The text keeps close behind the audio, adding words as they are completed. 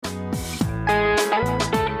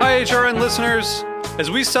HRN listeners.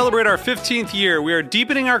 As we celebrate our 15th year, we are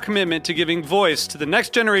deepening our commitment to giving voice to the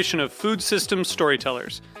next generation of food systems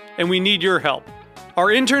storytellers, and we need your help. Our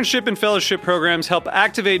internship and fellowship programs help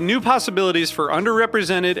activate new possibilities for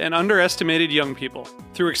underrepresented and underestimated young people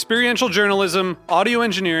through experiential journalism, audio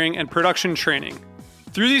engineering, and production training.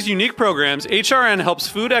 Through these unique programs, HRN helps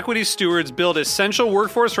food equity stewards build essential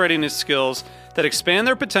workforce readiness skills that expand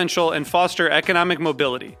their potential and foster economic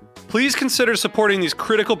mobility. Please consider supporting these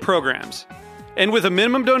critical programs. And with a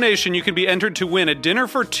minimum donation, you can be entered to win a dinner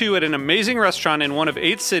for two at an amazing restaurant in one of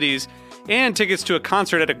 8 cities and tickets to a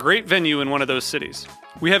concert at a great venue in one of those cities.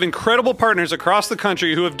 We have incredible partners across the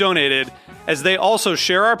country who have donated, as they also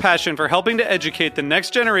share our passion for helping to educate the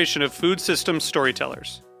next generation of food systems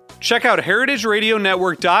storytellers. Check out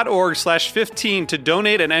heritageradionetwork.org/15 to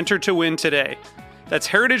donate and enter to win today. That's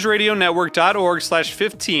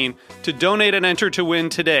heritageradionetwork.org/15 to donate and enter to win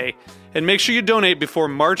today. And make sure you donate before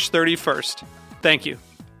March 31st. Thank you.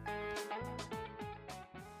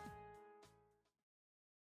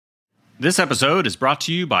 This episode is brought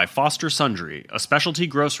to you by Foster Sundry, a specialty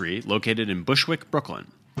grocery located in Bushwick, Brooklyn.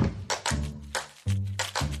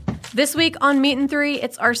 This week on Meat and Three,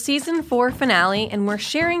 it's our season 4 finale, and we're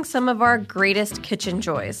sharing some of our greatest kitchen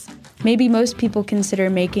joys. Maybe most people consider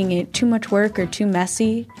making it too much work or too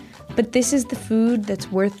messy, but this is the food that's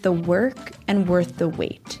worth the work and worth the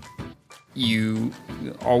wait. You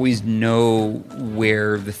always know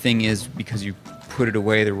where the thing is because you put it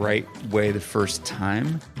away the right way the first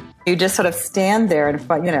time. You just sort of stand there and,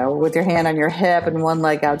 with your hand on your hip and one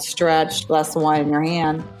leg outstretched, glass of wine in your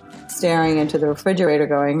hand, staring into the refrigerator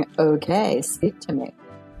going, okay, speak to me.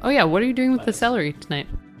 Oh yeah, what are you doing with the celery tonight?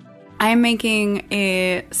 I'm making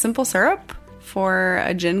a simple syrup for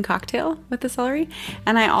a gin cocktail with the celery.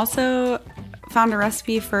 And I also found a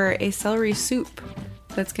recipe for a celery soup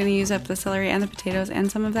that's going to use up the celery and the potatoes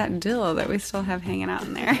and some of that dill that we still have hanging out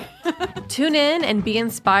in there. Tune in and be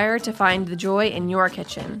inspired to find the joy in your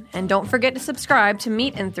kitchen. And don't forget to subscribe to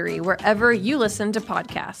Meat and Three wherever you listen to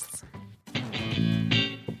podcasts.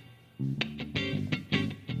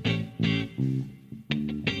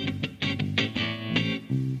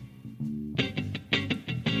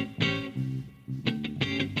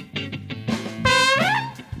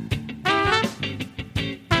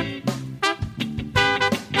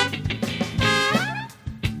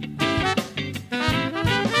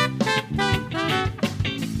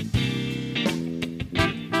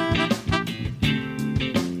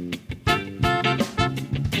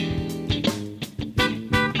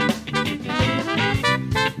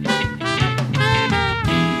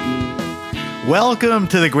 Welcome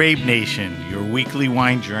to the Grape Nation, your weekly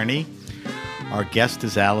wine journey. Our guest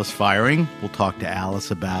is Alice Feiring. We'll talk to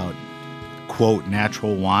Alice about, quote,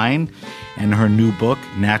 natural wine and her new book,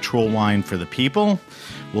 Natural Wine for the People.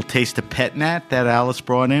 We'll taste a pet nat that Alice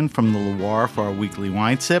brought in from the Loire for our weekly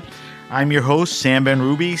wine sip. I'm your host, Sam Ben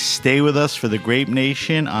Ruby. Stay with us for the Grape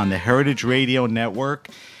Nation on the Heritage Radio Network.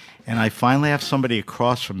 And I finally have somebody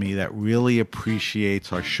across from me that really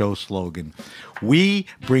appreciates our show slogan. We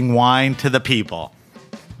bring wine to the people.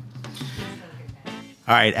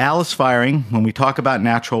 All right, Alice Feiring. When we talk about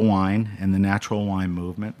natural wine and the natural wine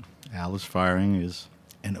movement, Alice Feiring is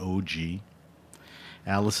an OG.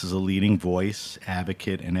 Alice is a leading voice,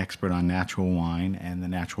 advocate, and expert on natural wine and the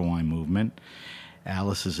natural wine movement.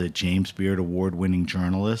 Alice is a James Beard Award-winning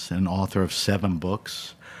journalist and author of 7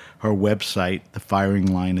 books. Her website, The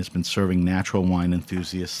Feiring Line, has been serving natural wine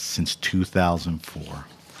enthusiasts since 2004.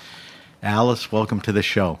 Alice, welcome to the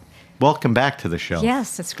show. Welcome back to the show.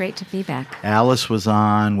 Yes, it's great to be back. Alice was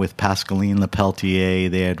on with Pascaline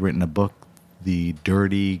Lepelletier. They had written a book, The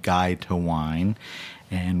Dirty Guide to Wine,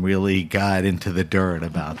 and really got into the dirt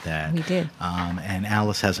about that. We did. And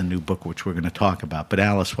Alice has a new book, which we're going to talk about. But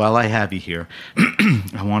Alice, while I have you here,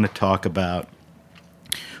 I want to talk about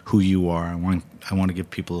who you are. I want to give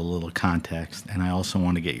people a little context, and I also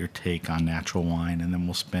want to get your take on natural wine, and then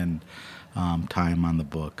we'll spend time on the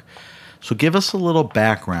book. So give us a little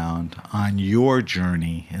background on your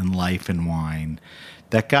journey in life and wine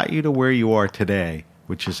that got you to where you are today,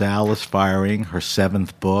 which is Alice Feiring, her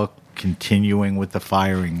 7th book, continuing with the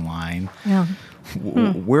Feiring line. Yeah.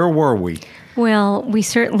 Where were we? Well, we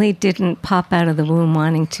certainly didn't pop out of the womb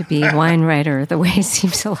wanting to be a wine writer the way it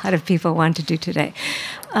seems a lot of people want to do today.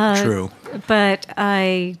 True. But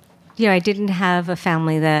I didn't have a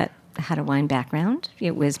family that had a wine background.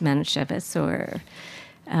 It was Manischewitz or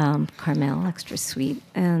Carmel, extra sweet.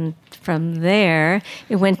 And from there,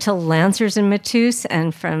 it went to Lancers and Matus.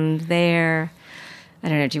 And from there, I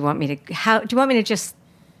don't know, do you want me to just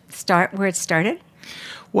start where it started?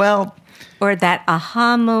 Well, or that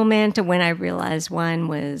aha moment when I realized wine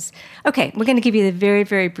was okay. We're going to give you the very,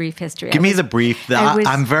 very brief history. Give me the brief.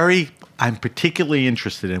 I'm particularly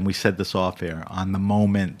interested in, we said this off air, on the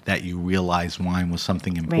moment that you realized wine was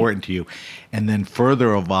something important to you, and then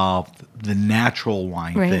further evolved the natural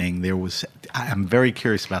wine thing. I'm very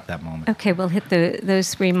curious about that moment. Okay, we'll hit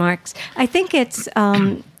those remarks. I think it's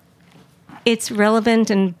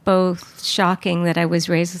relevant and both shocking that I was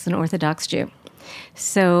raised as an Orthodox Jew.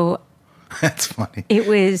 So that's funny. It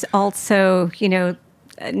was also,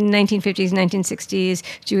 1950s, 1960s,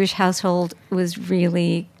 Jewish household was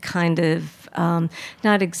really kind of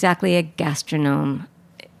not exactly a gastronome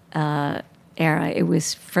era. It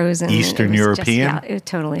was frozen. Eastern European?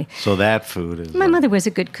 Totally. So that food is... My mother was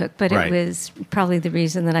a good cook, but it was probably the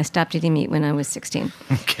reason that I stopped eating meat when I was 16.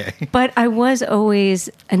 Okay. But I was always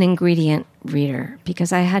an ingredient reader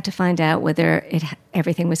because I had to find out whether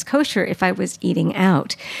everything was kosher if I was eating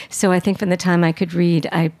out. So I think from the time I could read,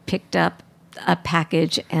 I picked up a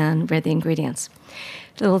package and read the ingredients.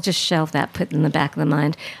 So we'll just shelve that, put in the back of the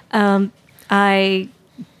mind. I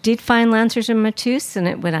did find Lancers and Matus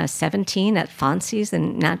when I was 17 at Fonzie's,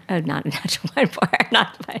 and not a natural wine bar,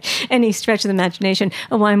 not by any stretch of the imagination,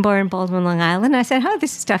 a wine bar in Baldwin, Long Island. I said,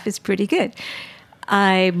 this stuff is pretty good.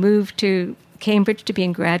 I moved to Cambridge to be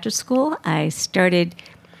in graduate school. I started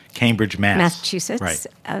Cambridge, Massachusetts.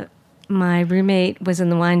 Right. My roommate was in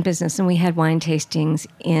the wine business, and we had wine tastings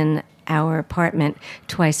in our apartment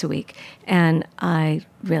twice a week. And I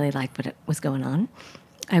really liked what was going on.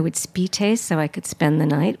 I would speed taste so I could spend the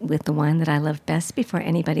night with the wine that I loved best before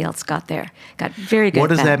anybody else got there. Got very good What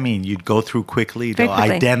at does that mean? You'd go through quickly to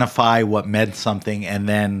identify what meant something and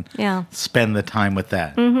then spend the time with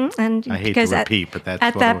that. Mm-hmm. And I hate to repeat, but that's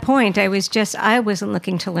at that point, I wasn't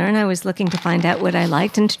looking to learn. I was looking to find out what I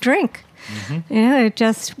liked and to drink.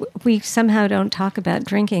 Mm-hmm. We somehow don't talk about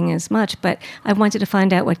drinking as much, but I wanted to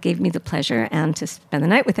find out what gave me the pleasure and to spend the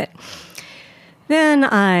night with it. Then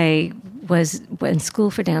I was in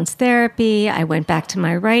school for dance therapy. I went back to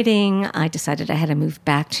my writing. I decided I had to move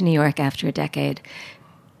back to New York after a decade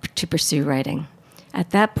to pursue writing.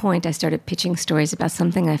 At that point, I started pitching stories about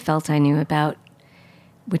something I felt I knew about,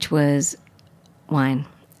 which was wine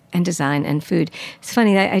and design and food. It's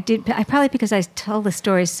funny, I probably because I tell the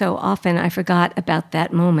stories so often, I forgot about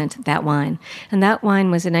that moment, that wine. And that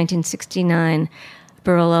wine was a 1969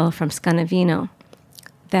 Barolo from Scanavino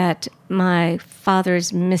that my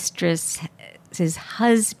father's mistress's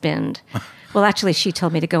husband, well, actually, she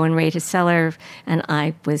told me to go and raid his cellar, and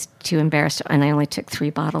I was too embarrassed, and I only took 3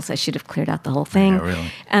 bottles. I should have cleared out the whole thing. Yeah,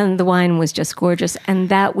 really? And the wine was just gorgeous, and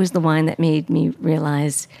that was the wine that made me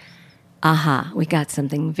realize, we got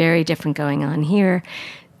something very different going on here.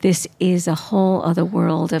 This is a whole other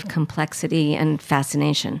world of complexity and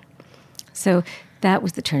fascination. So that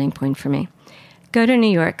was the turning point for me. Go to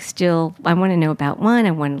New York. Still, I want to know about wine.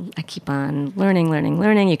 I keep on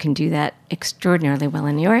learning. You can do that extraordinarily well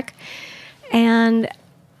in New York. And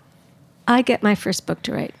I get my first book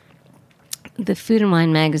to write. The Food and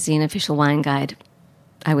Wine Magazine Official Wine Guide.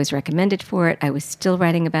 I was recommended for it. I was still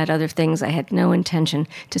writing about other things. I had no intention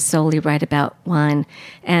to solely write about wine.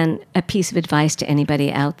 And a piece of advice to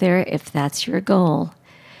anybody out there, if that's your goal,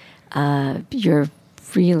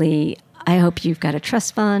 I hope you've got a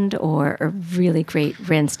trust fund or a really great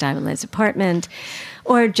rent-stylized apartment,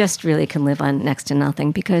 or just really can live on next to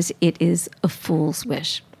nothing, because it is a fool's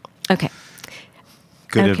wish. Okay.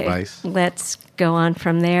 Good advice. Let's go on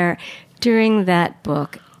from there. During that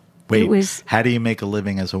book, how do you make a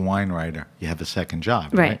living as a wine writer? You have a second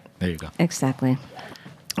job, right? There you go. Exactly.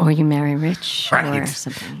 Or you marry rich or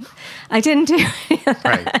something. I didn't do that.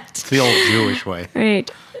 Right. It's the old Jewish way. Right.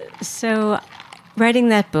 So writing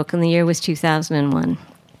that book, and the year was 2001,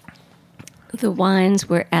 the wines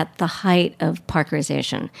were at the height of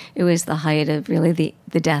Parkerization. It was the height of really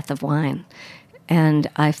the death of wine. And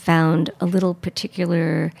I found a little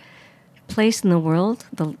particular place in the world,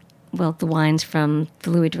 the wines from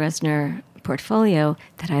the Louis Dresner portfolio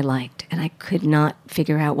that I liked. And I could not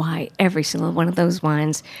figure out why every single one of those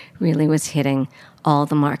wines really was hitting all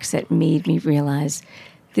the marks that made me realize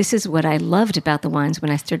this is what I loved about the wines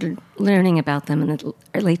when I started learning about them in the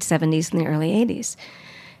late 70s and the early 80s.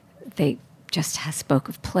 They just spoke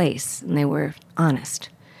of place, and they were honest.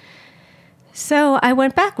 So I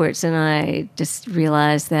went backwards, and I just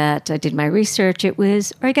realized that I did my research. It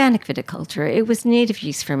was organic viticulture. It was native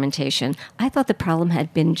yeast fermentation. I thought the problem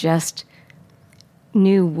had been just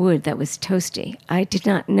new wood that was toasty. I did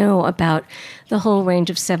not know about the whole range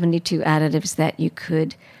of 72 additives that you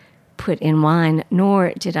could put in wine,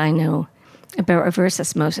 nor did I know about reverse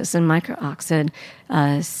osmosis and micro-oxide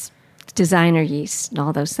designer yeast and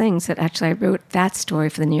all those things that actually I wrote that story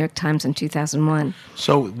for the New York Times in 2001.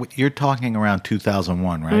 So you're talking around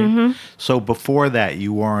 2001, right? So before that,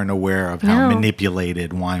 you weren't aware of how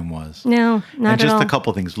manipulated wine was. No, not and just at all. a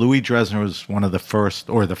couple things. Louis Dresner was one of the first,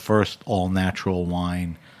 or the first all-natural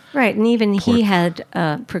wine. Right, and even he had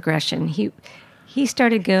progression. He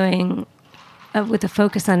started going with a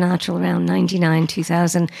focus on natural around 99,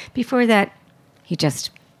 2000. Before that, he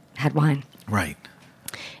just had wine. Right.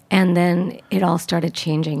 And then it all started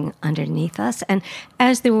changing underneath us. And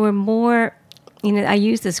as there were more, I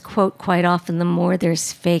use this quote quite often, the more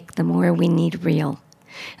there's fake, the more we need real.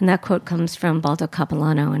 And that quote comes from Baldo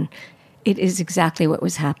Capilano, and it is exactly what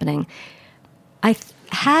was happening. I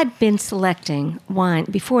had been selecting wine,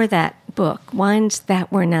 before that book, wines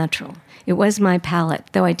that were natural. It was my palate,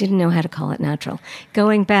 though I didn't know how to call it natural.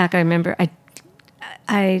 Going back, I remember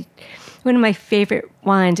one of my favorite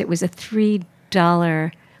wines, it was a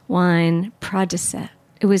 $3 wine Prodicet.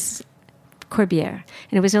 It was Corbière.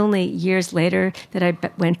 And it was only years later that I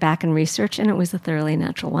went back and researched, and it was a thoroughly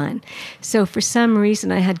natural wine. So for some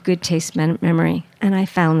reason, I had good taste memory, and I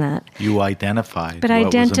found that. You identified But what I was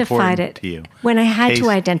identified important it to you. when I had Taste. to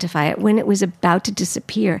identify it, when it was about to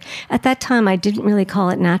disappear. At that time, I didn't really call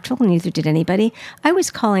it natural, neither did anybody. I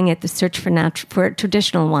was calling it the search for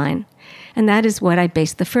traditional wine. And that is what I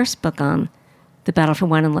based the first book on, The Battle for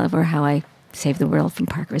Wine and Love, or How I Saved the World from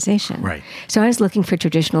Parkerization. Right. So I was looking for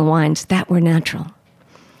traditional wines that were natural.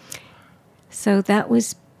 So that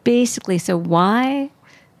was basically, so why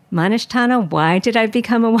Manishtana? Why did I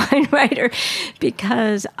become a wine writer?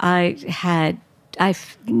 Because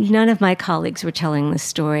none of my colleagues were telling this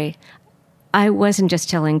story. I wasn't just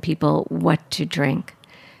telling people what to drink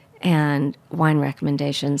and wine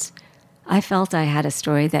recommendations. I felt I had a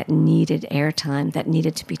story that needed airtime, that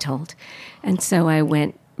needed to be told. And so I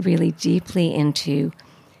went really deeply into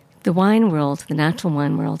the wine world, the natural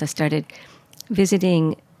wine world. I started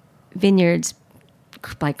visiting vineyards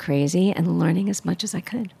like crazy and learning as much as I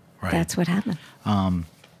could. Right. That's what happened. I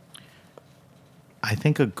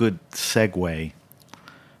think a good segue,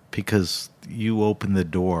 because you opened the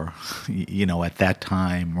door, at that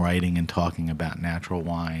time, writing and talking about natural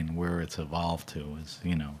wine, where it's evolved to is,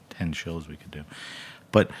 10 shows we could do.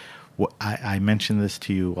 But I mentioned this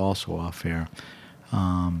to you also off air,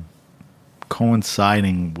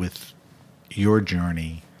 coinciding with your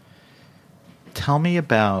journey. Tell me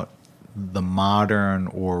about the modern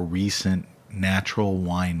or recent natural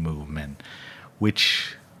wine movement,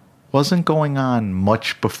 which wasn't going on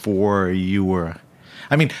much before you were.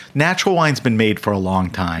 I mean, natural wine's been made for a long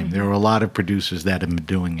time. There are a lot of producers that have been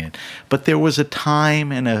doing it. But there was a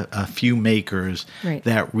time and a few makers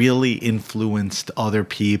that really influenced other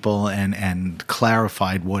people and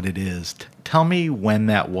clarified what it is. Tell me when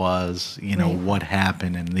that was, what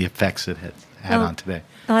happened and the effects it had on today.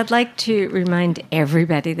 Well, I'd like to remind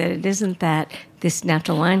everybody that it isn't that this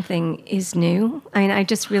natural wine thing is new. I mean, I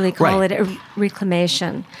just really call it a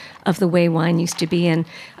reclamation of the way wine used to be. And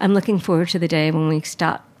I'm looking forward to the day when we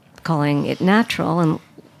stop calling it natural and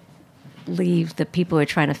leave the people who are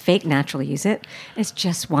trying to fake natural use it. It's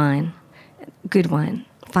just wine, good wine,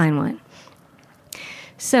 fine wine.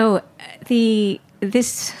 So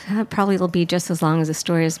this probably will be just as long as the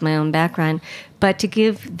story as my own background, but to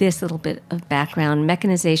give this little bit of background,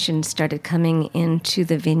 mechanization started coming into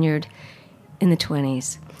the vineyard in the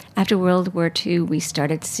 1920s. After World War II, we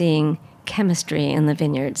started seeing chemistry in the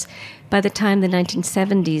vineyards. By the time the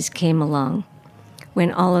 1970s came along,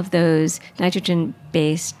 when all of those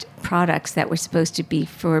nitrogen-based products that were supposed to be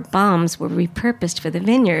for bombs were repurposed for the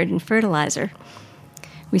vineyard and fertilizer,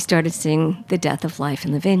 we started seeing the death of life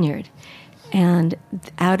in the vineyard. And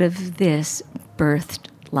out of this birthed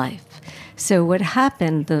life. So what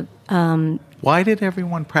happened, why did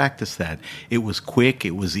everyone practice that? It was quick,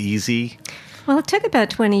 it was easy. Well, it took about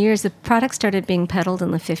 20 years. The product started being peddled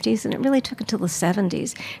in the 50s, and it really took until the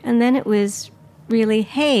 70s. And then it was really,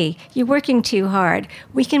 hey, you're working too hard.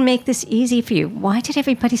 We can make this easy for you. Why did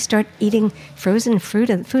everybody start eating frozen food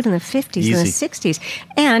in the 50s Easy. and the 60s?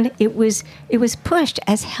 And it was pushed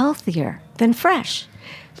as healthier than fresh.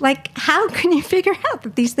 Like, how can you figure out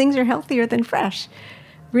that these things are healthier than fresh?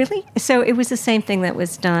 Really? So it was the same thing that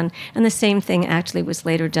was done, and the same thing actually was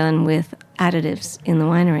later done with additives in the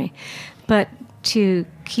winery. But to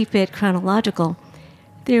keep it chronological,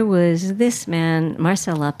 there was this man,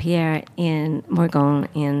 Marcel Lapierre, in Morgon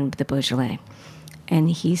in the Beaujolais. And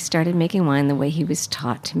he started making wine the way he was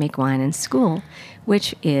taught to make wine in school,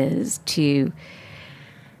 which is to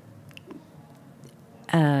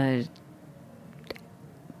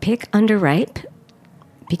pick underripe,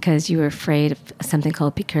 because you were afraid of something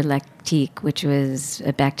called piqûre lactique, which was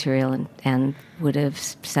a bacterial and would have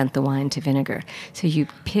sent the wine to vinegar. So you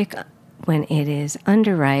pick when it is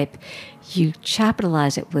underripe, you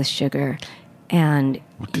chapitalize it with sugar, and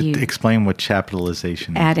you explain what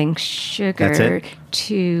chapitalization is. Adding sugar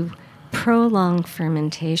to prolong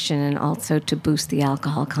fermentation and also to boost the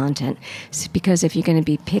alcohol content. So because if you're going to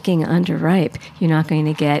be picking underripe, you're not going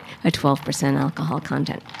to get a 12% alcohol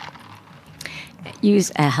content.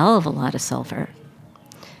 Use a hell of a lot of sulfur.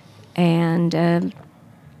 And, and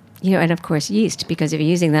of course yeast, because if you're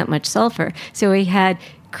using that much sulfur. So we had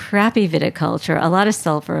crappy viticulture, a lot of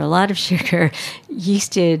sulfur, a lot of sugar,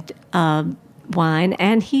 yeasted wine,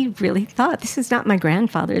 and he really thought, this is not my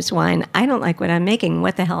grandfather's wine. I don't like what I'm making.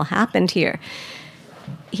 What the hell happened here?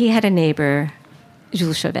 He had a neighbor,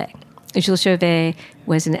 Jules Chauvet. Jules Chauvet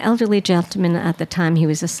was an elderly gentleman at the time. He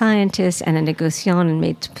was a scientist and a negociant and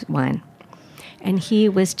made wine. And he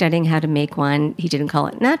was studying how to make wine. He didn't call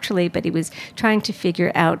it naturally, but he was trying to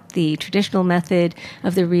figure out the traditional method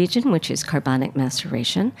of the region, which is carbonic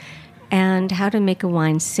maceration, and how to make a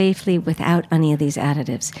wine safely without any of these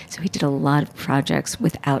additives. So he did a lot of projects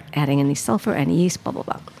without adding any sulfur, any yeast, blah, blah,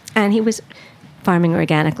 blah. And he was farming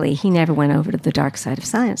organically. He never went over to the dark side of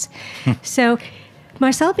science. So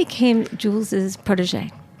Marcel became Jules's protege,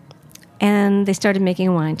 and they started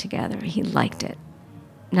making wine together. He liked it.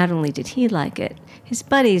 Not only did he like it, his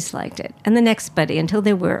buddies liked it. And the next buddy, until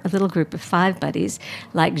there were a little group of 5 buddies,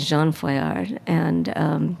 like Jean Foillard and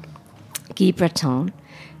Guy Breton,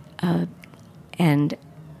 and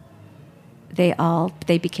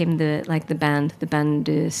they became the band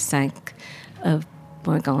de cinq of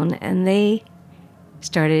Bourgogne, and they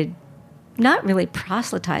started not really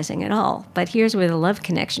proselytizing at all. But here's where the love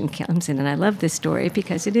connection comes in, and I love this story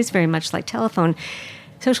because it is very much like telephone.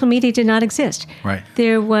 Social media did not exist. Right.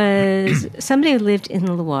 There was somebody who lived in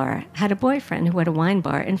the Loire, had a boyfriend who had a wine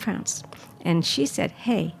bar in France, and she said,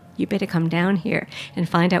 hey, you better come down here and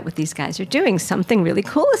find out what these guys are doing. Something really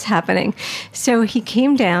cool is happening. So he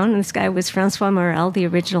came down, and this guy was Francois Morel, the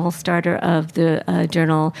original starter of the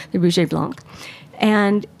journal, the Rouge et Blanc.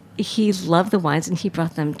 And he loved the wines, and he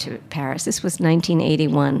brought them to Paris. This was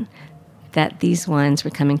 1981 that these wines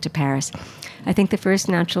were coming to Paris. I think the first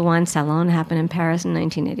natural wine salon happened in Paris in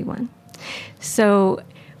 1981. So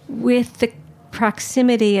with the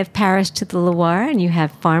proximity of Paris to the Loire, and you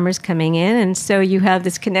have farmers coming in, and so you have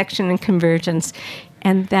this connection and convergence,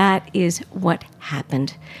 and that is what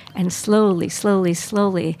happened. And slowly,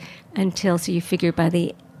 until, so you figure by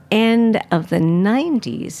the end of the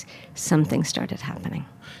 90s, something started happening.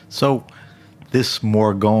 So this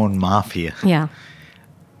Morgon Mafia, yeah,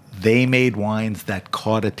 they made wines that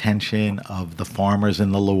caught attention of the farmers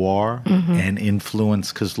in the Loire and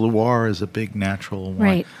influenced, because Loire is a big natural wine.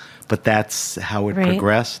 Right. But that's how it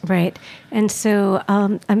progressed? Right. And so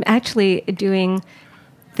I'm actually doing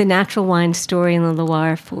the natural wine story in the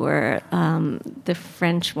Loire for the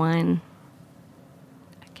French wine.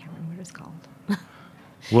 I can't remember what it's called.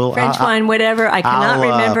 Well, French wine, whatever. I cannot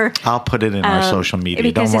remember. I'll put it in our social media.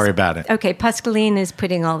 Don't worry about it. Okay, Pascaline is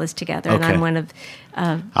putting all this together, and I'm one of...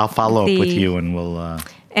 I'll follow up with you, and we'll...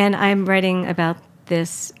 And I'm writing about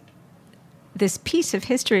this piece of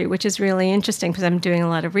history, which is really interesting because I'm doing a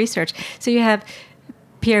lot of research. So you have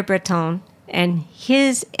Pierre Breton and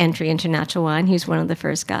his entry into natural wine. He was one of the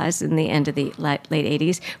first guys in the end of the late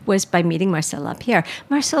 80s, was by meeting Marcel Lapierre.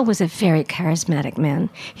 Marcel was a very charismatic man.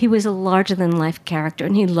 He was a larger-than-life character,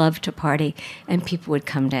 and he loved to party, and people would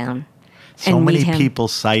come down so and many meet him. people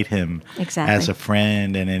cite him exactly. as a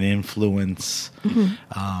friend and an influence.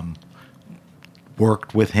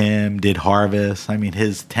 Worked with him, did harvests. I mean,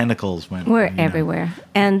 his tentacles were everywhere.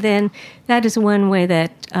 And then that is one way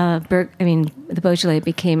that the Beaujolais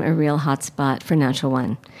became a real hotspot for natural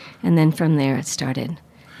wine. And then from there, it started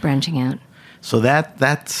branching out. So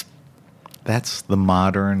that's the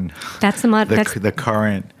modern. That's the the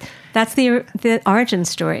current. That's the origin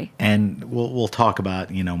story. And we'll talk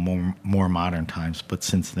about more modern times. But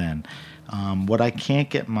since then, what I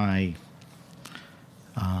can't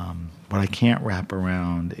wrap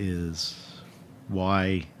around is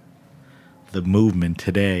why the movement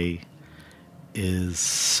today is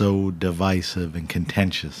so divisive and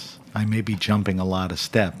contentious. I may be jumping a lot of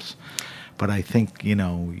steps, but I think,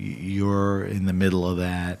 you're in the middle of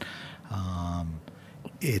that.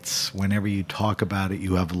 It's whenever you talk about it,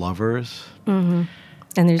 you have lovers. Mm-hmm.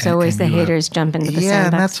 And there's always the haters jumping to the sandbox. Yeah,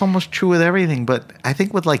 and that's almost true with everything. But I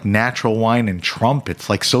think with natural wine and Trump, it's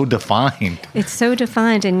so defined. It's so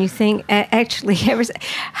defined, and you think, actually,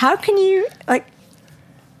 how can you,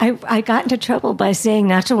 I got into trouble by saying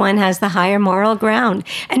natural wine has the higher moral ground.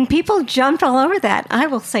 And people jumped all over that. I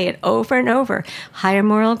will say it over and over. Higher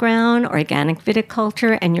moral ground, organic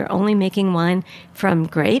viticulture, and you're only making wine from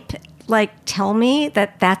grape. Like, tell me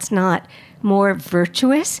that that's not more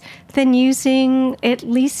virtuous than using at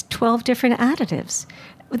least 12 different additives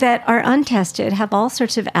that are untested, have all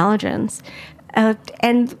sorts of allergens.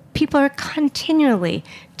 And people are continually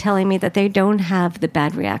telling me that they don't have the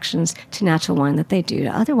bad reactions to natural wine that they do to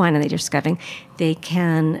other wine, and they're discovering they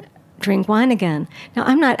can drink wine again. Now,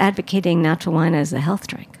 I'm not advocating natural wine as a health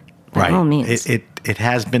drink, by all means. It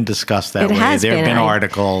has been discussed that way. Has there have been been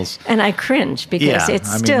articles. And I cringe because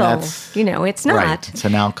it's it's not. Right. It's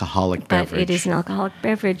an alcoholic beverage. It is an alcoholic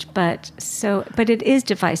beverage, but it is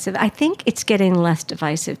divisive. I think it's getting less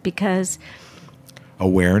divisive because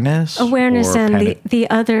awareness and the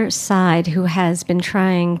other side who has been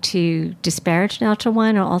trying to disparage natural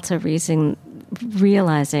wine are also realizing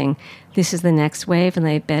this is the next wave and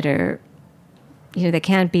they better, they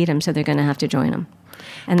can't beat them, so they're going to have to join them.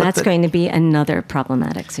 And that's going to be another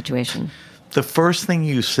problematic situation. The first thing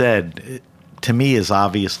you said to me is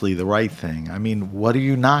obviously the right thing. I mean, what are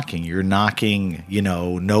you knocking? You're knocking,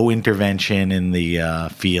 no intervention in the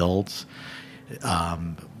fields,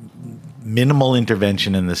 minimal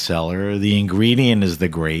intervention in the cellar. The ingredient is the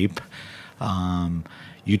grape.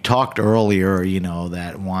 You talked earlier,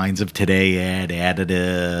 that wines of today add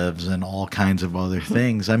additives and all kinds of other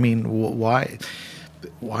things. I mean, why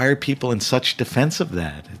are people in such defense of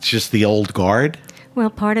that? It's just the old guard? Well,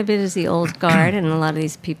 part of it is the old guard, and a lot of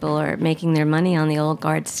these people are making their money on the old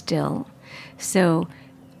guard still. So,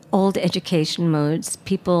 old education modes,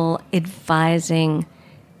 people advising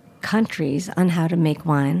countries on how to make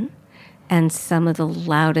wine, and some of the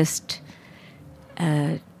loudest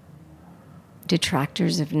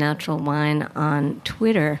detractors of natural wine on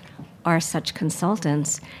Twitter are such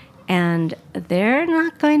consultants, and they're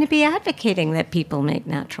not going to be advocating that people make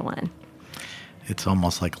natural wine. It's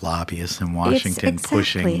almost like lobbyists in Washington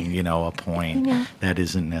pushing, a point that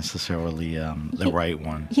isn't necessarily the right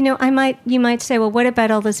one. You might say, well, what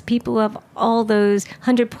about all those people who have all those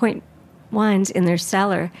 100-point wines in their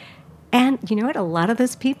cellar? And you know what? A lot of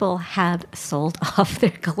those people have sold off their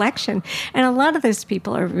collection, and a lot of those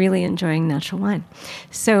people are really enjoying natural wine.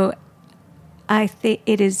 So I think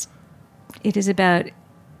it is about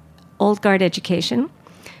old guard education.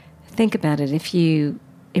 Think about it. If you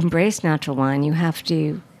embrace natural wine, you have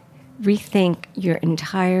to rethink your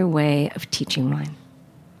entire way of teaching wine.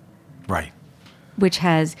 Right. Which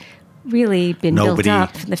has really been built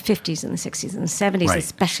up in the 50s and the 60s and the 70s,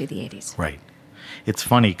 especially the 80s. Right. It's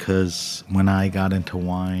funny because when I got into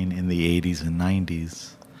wine in the 80s and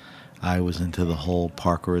 90s, I was into the whole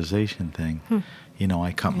Parkerization thing.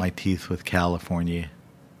 I cut my teeth with California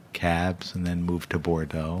cabs and then moved to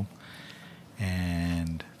Bordeaux.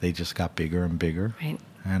 And they just got bigger and bigger. Right.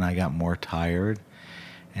 And I got more tired.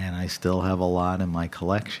 And I still have a lot in my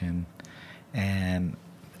collection. And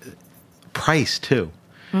price, too.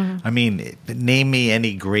 Mm-hmm. I mean, name me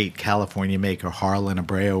any great California maker, Harlan,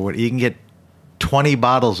 Abreu. You can get 20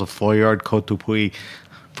 bottles of Foillard Côte du Puy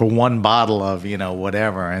for one bottle of,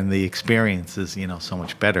 whatever. And the experience is, so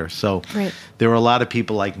much better. So there were a lot of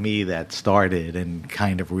people like me that started and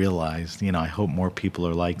kind of realized, I hope more people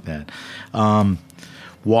are like that.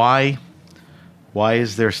 Why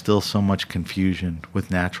is there still so much confusion with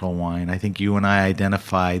natural wine? I think you and I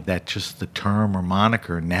identified that just the term or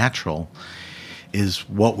moniker natural is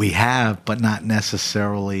what we have, but not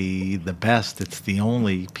necessarily the best. It's the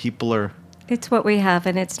only. It's what we have,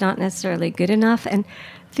 and it's not necessarily good enough. And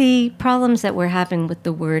the problems that we're having with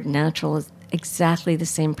the word natural is exactly the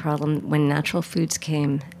same problem when natural foods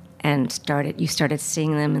came and you started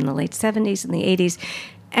seeing them in the late 70s and the 80s.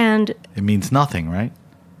 And it means nothing, right?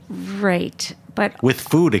 Right. But with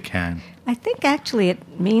food it can. I think actually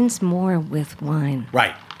it means more with wine.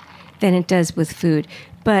 Right. Than it does with food.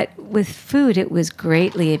 But with food it was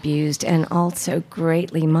greatly abused and also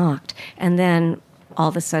greatly mocked. And then all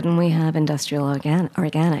of a sudden we have industrial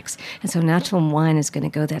organics. And so natural wine is going to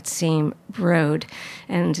go that same road.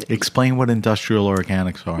 And explain what industrial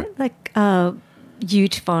organics are. Like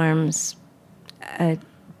Ute farms,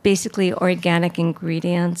 basically organic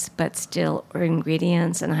ingredients, but still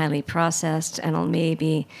ingredients and highly processed. And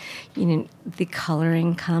maybe, the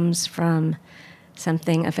coloring comes from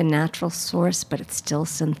something of a natural source, but it's still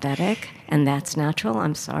synthetic. And that's natural.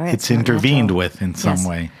 I'm sorry. It's intervened with in some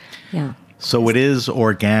way. Yeah. So it is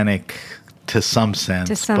organic to some sense.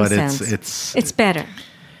 To some sense. It's better.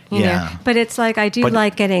 You know? But it's like I do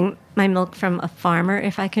like getting my milk from a farmer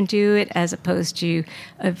if I can do it, as opposed to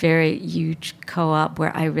a very huge co-op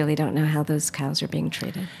where I really don't know how those cows are being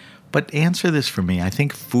treated. But answer this for me. I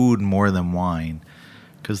think food more than wine,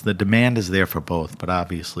 because the demand is there for both, but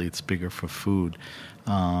obviously it's bigger for food.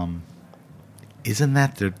 Isn't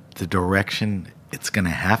that the direction it's going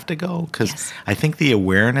to have to go? Because I think the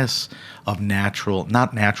awareness of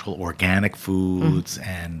not natural, organic foods,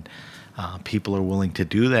 and people are willing to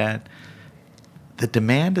do that. The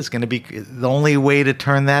demand is going to be, the only way to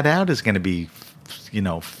turn that out is going to be,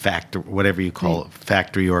 whatever you call it,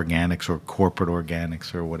 factory organics or corporate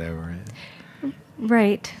organics or whatever.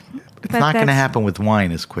 Right. It's not going to happen with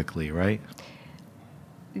wine as quickly, right?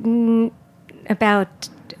 About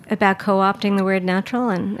co-opting the word natural,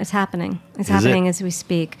 and it's happening. It's happening as we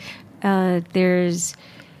speak. There's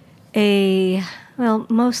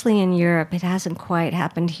mostly in Europe. It hasn't quite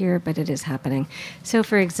happened here, but it is happening. So,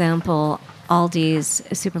 for example, Aldi's,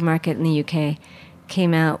 a supermarket in the UK,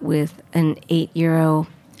 came out with an €8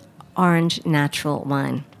 orange natural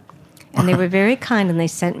wine. And they were very kind, and they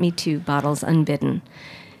sent me 2 bottles unbidden.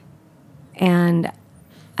 And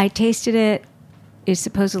I tasted it. It's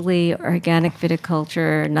supposedly organic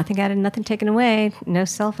viticulture, nothing added, nothing taken away, no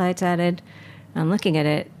sulfites added. I'm looking at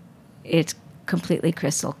it. It's completely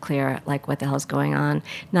crystal clear, like what the hell's going on.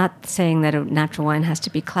 Not saying that a natural wine has to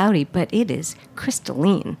be cloudy, but it is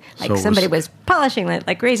crystalline. Like so somebody was polishing it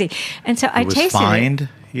like crazy. And so I tasted fined, it.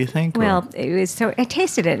 You think? Well, it was, so I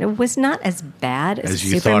tasted it. It was not as bad as a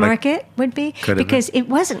supermarket would be, because it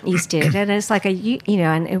wasn't yeasted, and it's like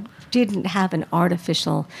and it didn't have an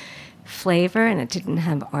artificial flavor, and it didn't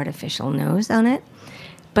have artificial nose on it,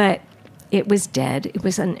 but it was dead. It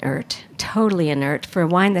was inert, totally inert for a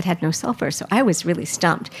wine that had no sulfur. So I was really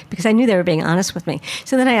stumped because I knew they were being honest with me.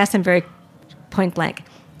 So then I asked them very point blank,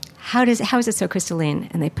 how is it so crystalline?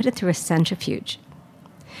 And they put it through a centrifuge,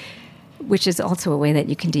 which is also a way that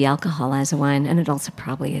you can de-alcoholize a wine, and it also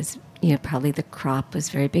probably is, probably the crop was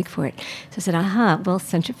very big for it. So I said, well,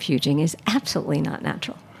 centrifuging is absolutely not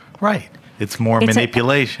natural. Right. It's more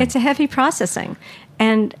manipulation. It's a heavy processing.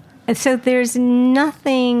 And so there's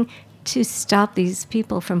nothing to stop these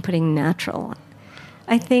people from putting natural.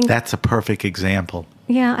 I think that's a perfect example.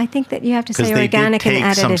 Yeah, I think that you have to say organic and additive free. Because they did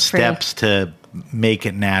take some steps to make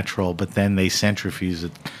it natural, but then they centrifuge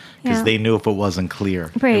it because they knew if it wasn't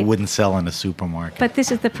clear, it wouldn't sell in a supermarket. But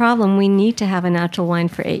this is the problem. We need to have a natural wine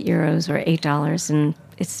for €8 or $8, and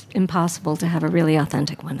it's impossible to have a really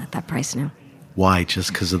authentic one at that price now. Why?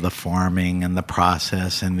 Just because of the farming and the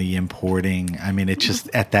process and the importing? I mean, it's just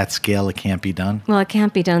at that scale, it can't be done? Well, it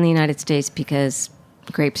can't be done in the United States because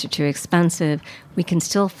grapes are too expensive. We can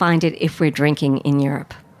still find it if we're drinking in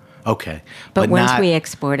Europe. Okay. But once we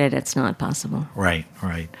export it, it's not possible. Right.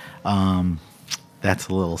 That's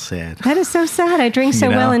a little sad. That is so sad. I drink so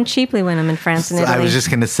well and cheaply when I'm in France and Italy. I was just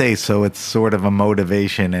going to say, so it's sort of a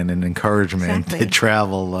motivation and an encouragement to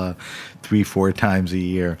travel 3-4 times a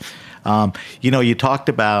year. You talked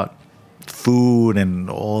about food and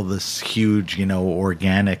all this huge,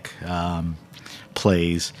 organic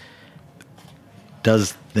plays.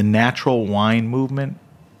 Does the natural wine movement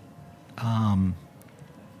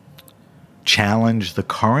challenge the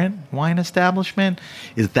current wine establishment?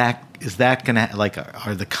 Is that going to,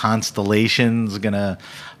 are the constellations going to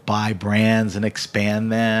buy brands and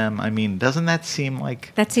expand them? I mean, doesn't that seem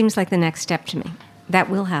like... That seems like the next step to me. That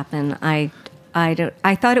will happen. I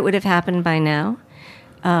thought it would have happened by now.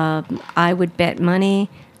 I would bet money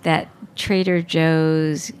that Trader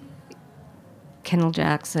Joe's, Kendall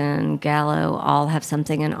Jackson, Gallo all have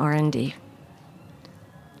something in R&D.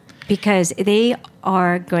 Because they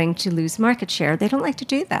are going to lose market share. They don't like to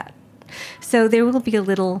do that. So there will be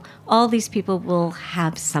all these people will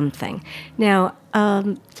have something. Now...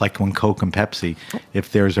 it's like when Coke and Pepsi,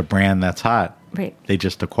 if there's a brand that's hot, they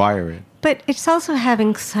just acquire it. But it's also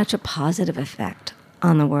having such a positive effect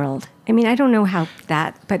on the world. I mean, I don't know how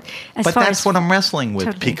that, but that's what I'm wrestling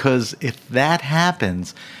with, because if that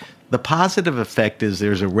happens, the positive effect is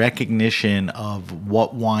there's a recognition of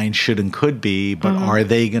what wine should and could be, but are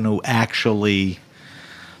they going to actually,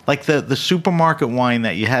 like the supermarket wine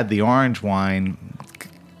that you had, the orange wine,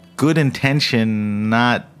 good intention,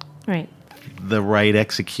 not the right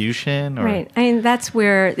execution? Or, right. I mean, that's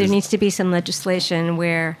where there needs to be some legislation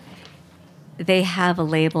where they have a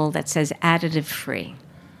label that says additive free.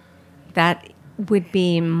 That would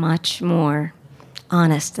be much more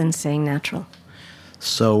honest than saying natural.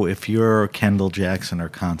 So if you're Kendall Jackson or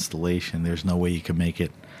Constellation, there's no way you can make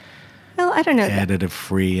it I don't know additive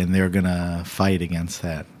free, and they're going to fight against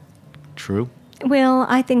that. True? Well,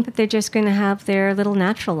 I think that they're just going to have their little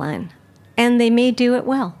natural line, and they may do it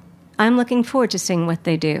well. I'm looking forward to seeing what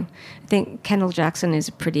they do. I think Kendall Jackson is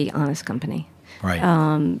a pretty honest company. Right.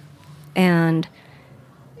 And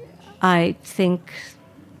I think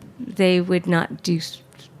they would not do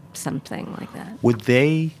something like that. Would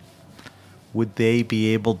they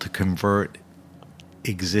be able to convert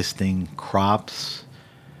existing crops,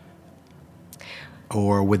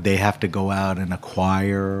 or would they have to go out and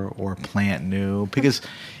acquire or plant new? Because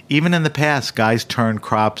even in the past, guys turned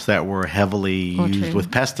crops that were heavily used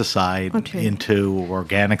with pesticide into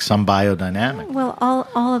organic, some biodynamic. Well,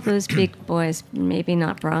 all of those big boys, maybe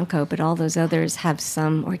not Bronco, but all those others have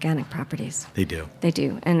some organic properties. They do. They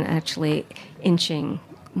do, and actually inching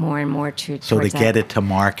more and more So to towards get that. it to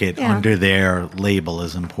market under their label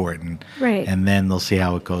is important. Right. And then they'll see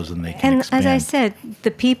how it goes and they can And expand. as I said,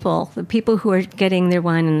 the people who are getting their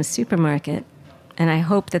wine in the supermarket, and I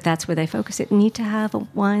hope that that's where they focus it, need to have a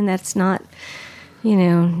wine that's not,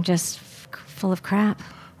 just full of crap.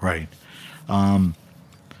 Right. I'm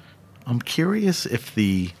curious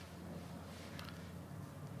and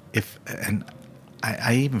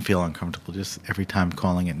I even feel uncomfortable just every time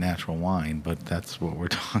calling it natural wine, but that's what we're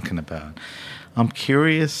talking about. I'm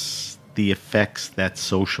curious the effects that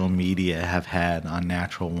social media have had on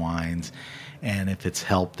natural wines and if it's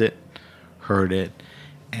helped it, hurt it.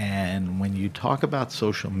 And when you talk about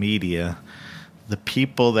social media, the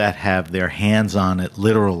people that have their hands on it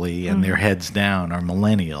literally and their heads down are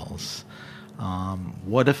millennials.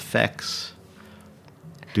 What effects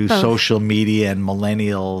do Both. social media and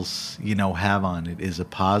millennials, have on it? Is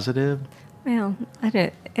it positive? Well,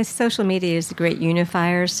 social media is a great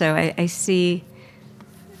unifier, so I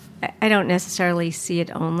don't necessarily see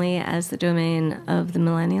it only as the domain of the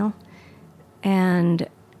millennial,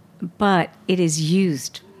 but it is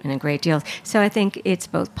used in a great deal. So I think it's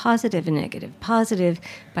both positive and negative. Positive,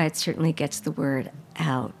 but it certainly gets the word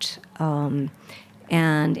out.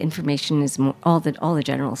 And information is more, all the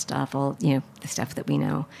general stuff, the stuff that we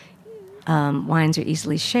know. Wines are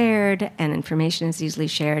easily shared, and information is easily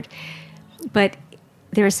shared. But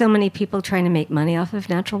there are so many people trying to make money off of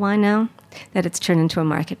natural wine now that it's turned into a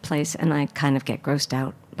marketplace, and I kind of get grossed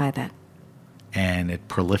out by that. And it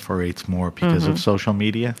proliferates more because of social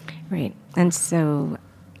media? Right. And so,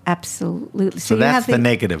 absolutely. So you that's have the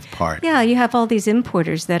negative part. Yeah, you have all these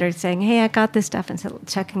importers that are saying, hey, I got this stuff, and so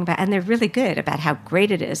checking back, and they're really good about how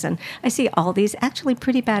great it is. And I see all these actually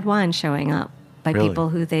pretty bad wines showing up by Really? people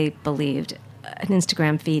who they believed, an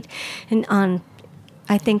Instagram feed. And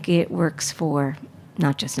I think it works for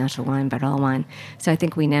not just natural wine, but all wine. So I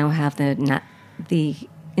think we now have the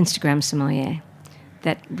Instagram sommelier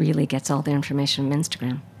that really gets all their information from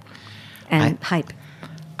Instagram and hype.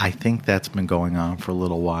 I think that's been going on for a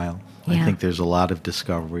little while. Yeah. I think there's a lot of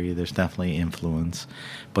discovery. There's definitely influence.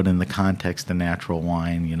 But in the context of natural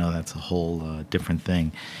wine, that's a whole different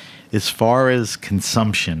thing. As far as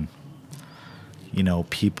consumption,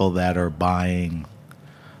 people that are buying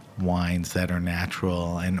wines that are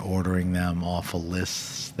natural and ordering them off of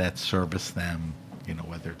lists that service them,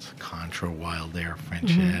 whether it's Contra, Wild Air,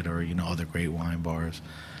 French Head, or, other great wine bars.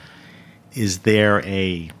 Is there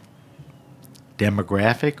a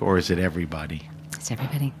demographic, or is it everybody? It's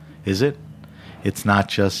everybody. Is it? It's not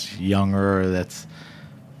just younger.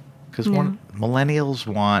 Because millennials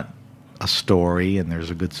want a story, and there's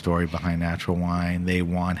a good story behind natural wine. They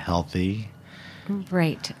want healthy.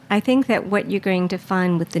 Right. I think that what you're going to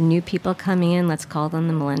find with the new people coming in, let's call them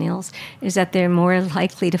the millennials, is that they're more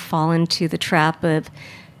likely to fall into the trap of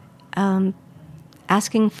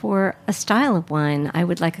asking for a style of wine. I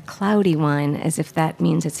would like a cloudy wine, as if that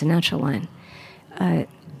means it's a natural wine.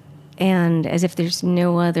 And as if there's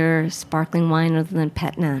no other sparkling wine other than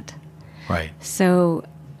Pet Nat. Right. So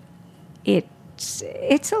it's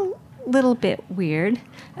a little bit weird.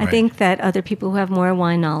 Right. I think that other people who have more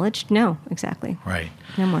wine knowledge know exactly. Right.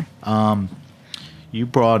 No more. You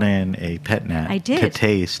brought in a Pet Nat I did. to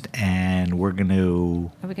taste, and we're going to...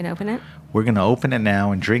 Are we going to open it? We're going to open it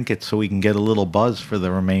now and drink it so we can get a little buzz for the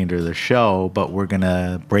remainder of the show, but we're going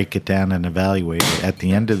to break it down and evaluate it at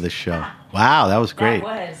the end of the show. Wow, that was great.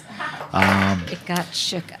 That was. It got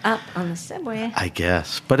shook up on the subway. I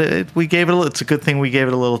guess. But we gave it it's a good thing we gave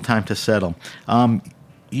it a little time to settle.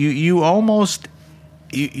 You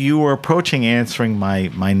were approaching answering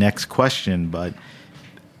my next question, but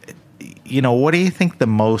what do you think the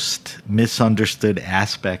most misunderstood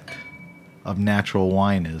aspect of natural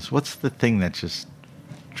wine is? What's the thing that just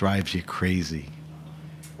drives you crazy?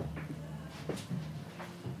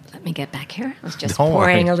 Let me get back here. I was just Don't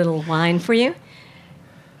pouring worry. a little wine for you.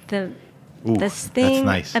 The thing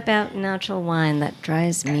nice. about natural wine that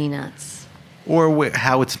drives me nuts. Or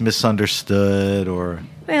how it's misunderstood, or...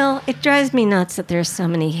 Well, it drives me nuts that there's so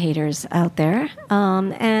many haters out there.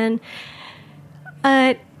 And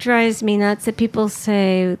it drives me nuts that people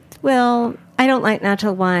say, well, I don't like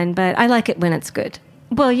natural wine, but I like it when it's good.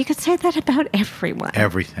 Well, you could say that about everyone.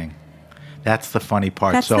 Everything. That's the funny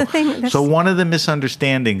part. That's the thing. So one of the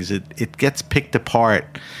misunderstandings, it gets picked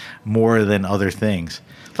apart more than other things.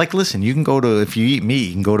 Like, listen, you can go to, if you eat meat,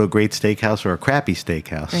 you can go to a great steakhouse or a crappy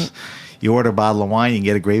steakhouse. Right. You order a bottle of wine, you can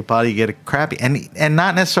get a great bottle, you get a crappy, and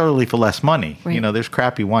not necessarily for less money. Right. You know, there's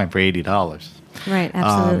crappy wine for $80. Right,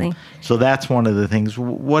 absolutely. So that's one of the things.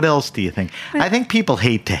 What else do you think? I think people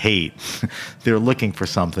hate to hate. They're looking for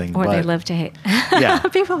something. Or but they love to hate. Yeah.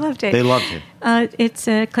 People love to hate. They love to. It's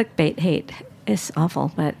a clickbait hate. It's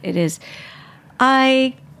awful, but it is.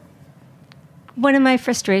 One of my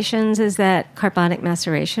frustrations is that carbonic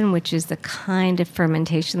maceration, which is the kind of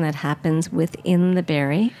fermentation that happens within the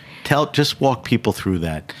berry. Just walk people through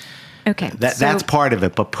that. Okay. That's part of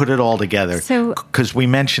it, but put it all together. Because we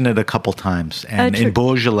mentioned it a couple times. And in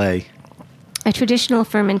Beaujolais. A traditional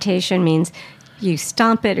fermentation means you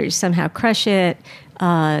stomp it or you somehow crush it.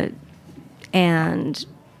 And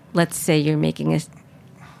let's say you're making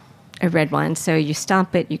a red wine. So you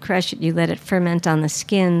stomp it, you crush it, you let it ferment on the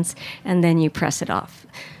skins, and then you press it off.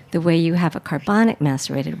 The way you have a carbonic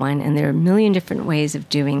macerated wine, and there are a million different ways of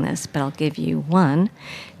doing this, but I'll give you one,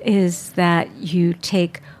 is that you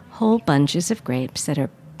take whole bunches of grapes that are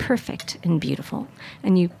perfect and beautiful,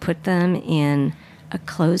 and you put them in a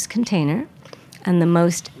closed container. And the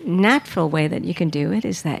most natural way that you can do it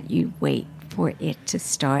is that you wait for it to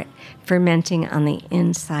start fermenting on the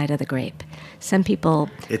inside of the grape. Some people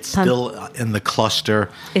still in the cluster.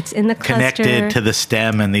 It's in the cluster, connected to the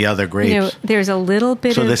stem and the other grapes. You know, there's a little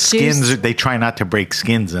bit of the skins. Juice. They try not to break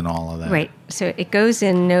skins and all of that. Right. So it goes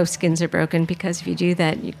in. No skins are broken, because if you do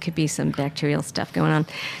that, it could be some bacterial stuff going on.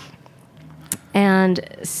 And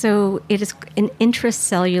so it is an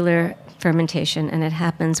intracellular fermentation, and it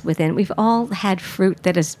happens within. We've all had fruit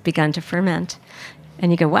that has begun to ferment.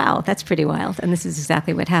 And you go, wow, that's pretty wild. And this is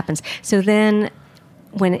exactly what happens. So then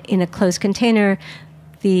when in a closed container,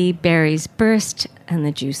 the berries burst and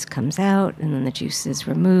the juice comes out, and then the juice is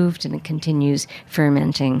removed and it continues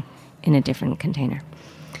fermenting in a different container.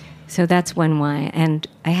 So that's one why. And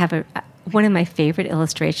I have one of my favorite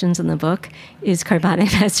illustrations in the book is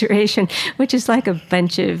carbonic maceration, which is like a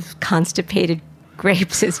bunch of constipated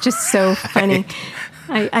grapes. It's just so funny.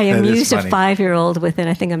 I amused a 5-year-old with it.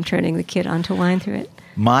 I think I'm turning the kid onto wine through it.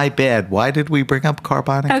 My bad. Why did we bring up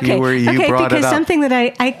carbonic? Okay, You brought because it up. Something that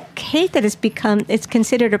I hate that it's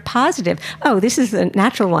considered a positive. Oh, this is a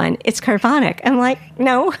natural wine. It's carbonic. I'm like,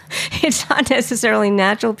 no, it's not necessarily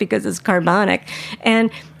natural because it's carbonic.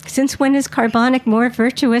 And since when is carbonic more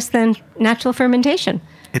virtuous than natural fermentation?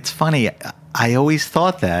 It's funny. I always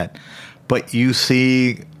thought that. But you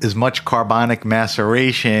see as much carbonic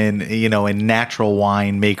maceration, in natural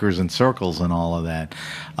wine makers and circles and all of that.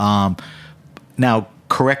 Now,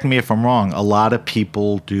 correct me if I'm wrong. A lot of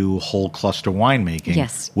people do whole cluster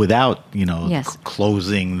winemaking without,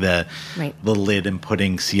 closing the lid and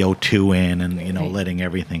putting CO2 in and, letting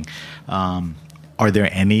everything. Are there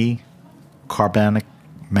any carbonic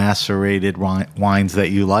macerated wines that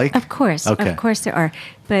you like? Of course. Okay. Of course there are.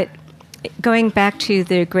 But going back to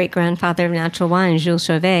the great-grandfather of natural wine, Jules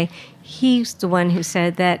Chauvet, he's the one who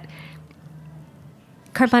said that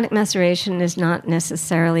carbonic maceration is not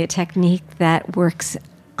necessarily a technique that works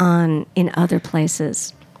in other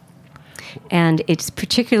places. And it's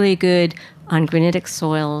particularly good on granitic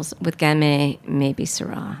soils with Gamay, maybe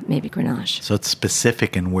Syrah, maybe Grenache. So it's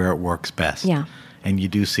specific in where it works best. Yeah. And you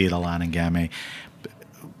do see it a lot in Gamay.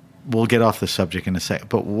 We'll get off the subject in a second,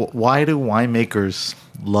 but why do winemakers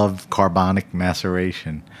love carbonic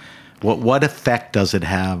maceration? What effect does it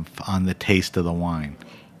have on the taste of the wine?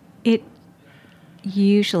 It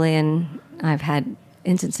usually, and I've had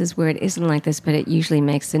instances where it isn't like this, but it usually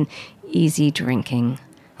makes an easy drinking,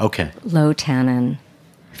 low tannin,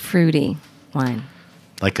 fruity wine.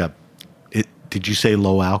 Did you say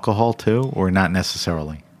low alcohol too, or not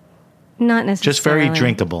necessarily? Not necessarily. Just very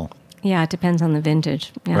drinkable. Yeah, it depends on the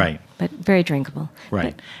vintage. Yeah, right. But very drinkable.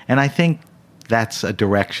 Right. And I think that's a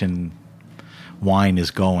direction wine is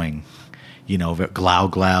going.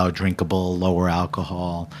 Glau, drinkable, lower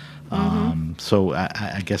alcohol. So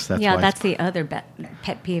I guess that's why. Yeah, that's the other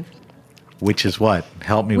pet peeve. Which is what?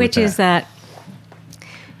 Help me with that. Which is that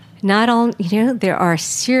not all, there are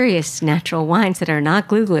serious natural wines that are not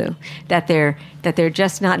glue, that they're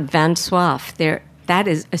just not vin soif. That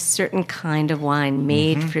is a certain kind of wine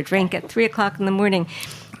made for drink at 3:00 in the morning.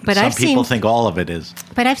 But some people think all of it is.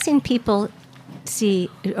 But I've seen people see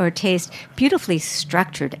or taste beautifully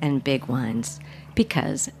structured and big wines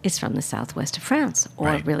because it's from the southwest of France or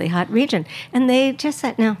Right. a really hot region. And they just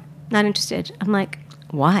said, no, not interested. I'm like,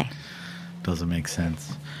 why? Doesn't make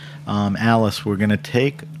sense. Alice, we're going to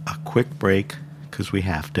take a quick break because we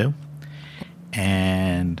have to.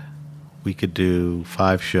 And we could do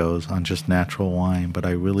 5 shows on just natural wine, but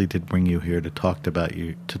I really did bring you here to talk about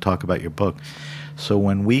your book. So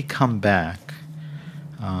when we come back,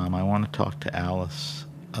 I want to talk to Alice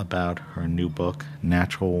about her new book,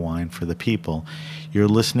 Natural Wine for the People. You're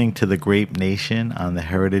listening to The Grape Nation on the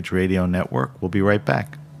Heritage Radio Network. We'll be right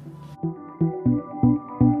back.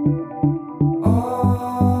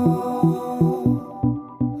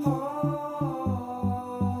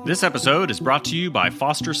 This episode is brought to you by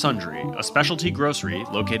Foster Sundry, a specialty grocery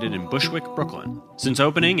located in Bushwick, Brooklyn. Since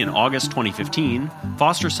opening in August 2015,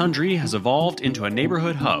 Foster Sundry has evolved into a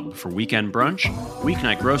neighborhood hub for weekend brunch,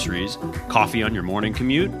 weeknight groceries, coffee on your morning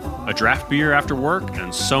commute, a draft beer after work,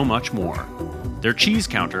 and so much more. Their cheese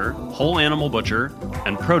counter, whole animal butcher,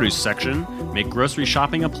 and produce section make grocery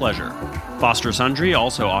shopping a pleasure. Foster Sundry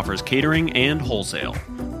also offers catering and wholesale.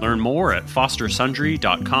 Learn more at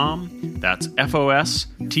fostersundry.com. That's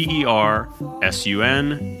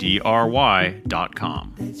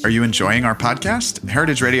FOSTERSUNDRY.com. Are you enjoying our podcast?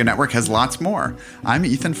 Heritage Radio Network has lots more. I'm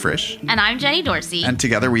Ethan Frisch. And I'm Jenny Dorsey. And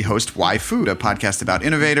together we host Why Food, a podcast about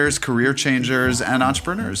innovators, career changers, and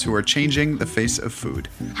entrepreneurs who are changing the face of food.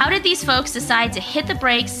 How did these folks decide to hit the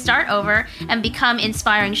brakes, start over, and become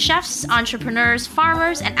inspiring chefs, entrepreneurs,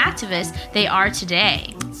 farmers, and activists they are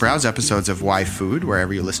today? Browse episodes of Why Food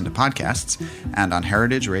wherever you listen to podcasts and on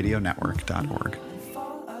heritageradionetwork.org.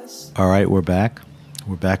 All right, we're back.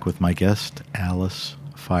 We're back with my guest, Alice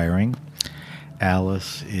Feiring.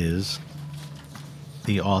 Alice is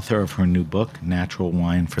the author of her new book, Natural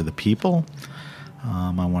Wine for the People.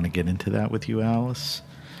 I want to get into that with you, Alice.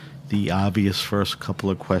 The obvious first couple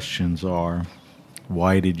of questions are,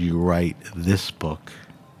 why did you write this book?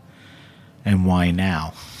 And why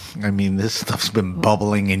now? I mean, this stuff's been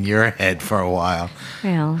bubbling in your head for a while.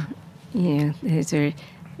 Well, those are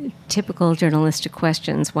typical journalistic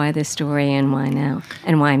questions. Why this story and why now?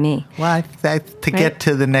 And why me? Well, get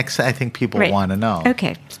to the next, I think people want to know.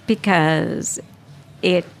 Okay, because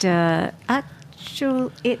I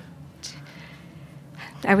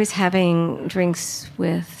was having drinks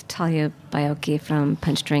with Talia Baiocchi from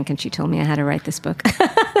Punch Drink, and she told me I had to write this book.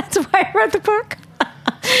 That's why I wrote the book.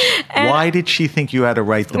 Why did she think you had to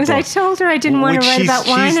write the book? Because I told her I didn't want to write about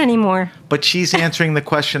wine anymore. But she's answering the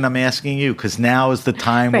question I'm asking you, because now is the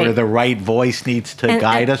time where the right voice needs to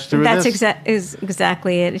guide us through this. That's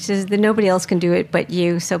exactly it. It says that nobody else can do it but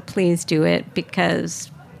you, so please do it,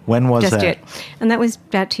 because... When was just that? Do it. And that was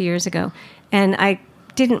about 2 years ago. And I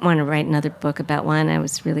didn't want to write another book about wine. I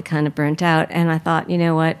was really kind of burnt out. And I thought, you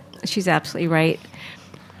know what? She's absolutely right.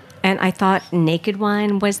 And I thought Naked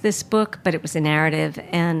Wine was this book, but it was a narrative.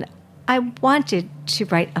 And I wanted to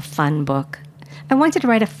write a fun book. I wanted to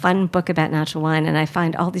write a fun book about natural wine. And I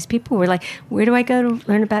find all these people were like, where do I go to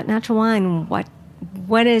learn about natural wine?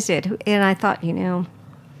 What is it? And I thought,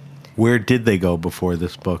 Where did they go before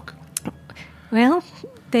this book? Well,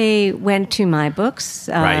 they went to my books.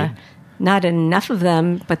 Right. Not enough of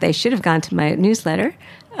them, but they should have gone to my newsletter.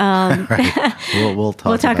 Right. We'll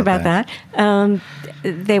talk about that.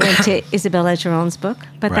 They went to Isabella Geron's book,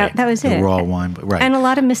 but right. that was the it. Raw wine, right? And a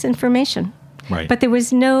lot of misinformation. Right. But there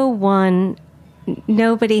was nobody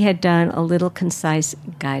had done a little concise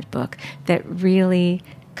guidebook that really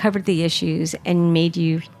covered the issues and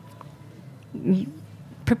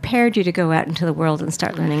prepared you to go out into the world and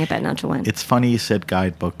start learning about natural wine. It's funny you said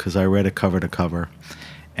guidebook, because I read it cover to cover,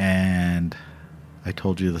 and I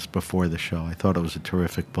told you this before the show. I thought it was a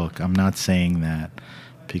terrific book. I'm not saying that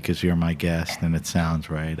because you're my guest and it sounds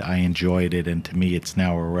right. I enjoyed it, and to me it's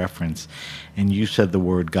now a reference. And you said the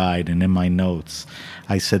word guide, and in my notes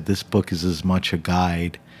I said this book is as much a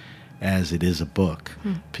guide as it is a book,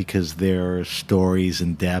 because there are stories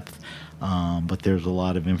in depth, but there's a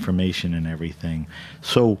lot of information and everything.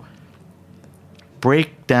 So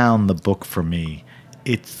break down the book for me.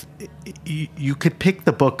 You could pick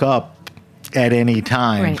the book up at any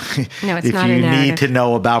time. Right. No, it's if not you a narrative. need to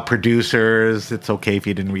know about producers, it's okay if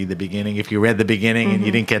you didn't read the beginning. If you read the beginning and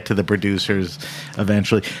you didn't get to the producers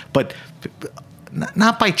eventually. But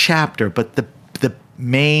not by chapter, but the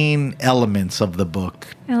main elements of the book.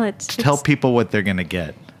 Well, tell people what they're going to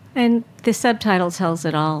get. And the subtitle tells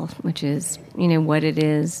it all, which is, what it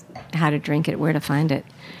is, how to drink it, where to find it.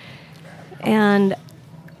 And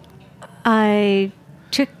I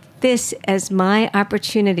took this as my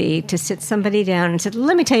opportunity to sit somebody down and said,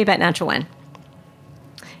 let me tell you about natural wine.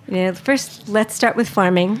 First, let's start with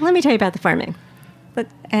farming. Let me tell you about the farming.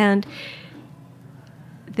 And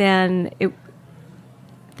then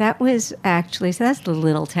that was actually, so that's the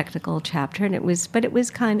little technical chapter, and it was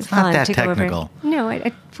kind of fun not that to technical. go over. No,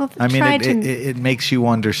 I mean, it makes you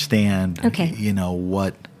understand, Okay. you know,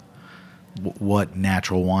 what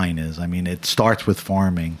natural wine is. I mean, it starts with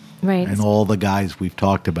farming. Right. And all the guys we've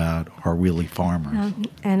talked about are really farmers.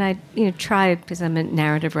 And I try, because I'm a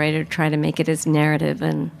narrative writer, try to make it as narrative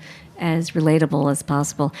and as relatable as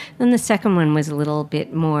possible. Then the second one was a little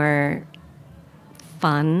bit more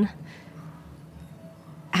fun.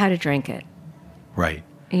 How to drink it. Right.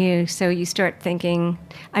 So you start thinking,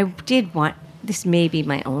 I did want, this may be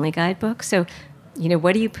my only guidebook. So,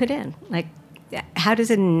 what do you put in? Like, how does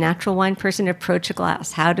a natural wine person approach a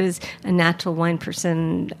glass? How does a natural wine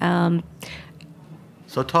person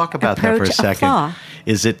So talk about that for a second. flaw?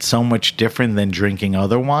 Is it so much different than drinking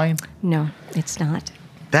other wine? No, it's not.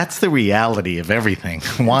 That's the reality of everything.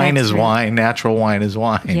 Wine That's is right. wine. Natural wine is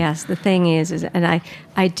wine. Yes, the thing is, and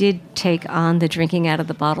I did take on the drinking out of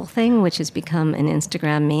the bottle thing, which has become an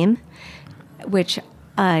Instagram meme, which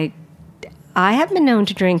I have been known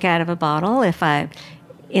to drink out of a bottle if I'm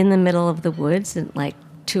in the middle of the woods at like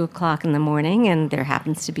 2:00 in the morning and there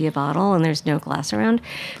happens to be a bottle and there's no glass around.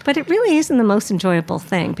 But it really isn't the most enjoyable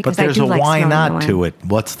thing because But there's I do a like why smelling the not wine. to it.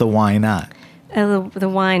 What's the why not? The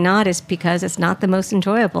why not is because it's not the most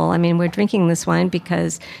enjoyable. I mean, we're drinking this wine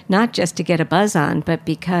because not just to get a buzz on, but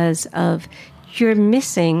because of you're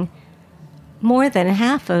missing more than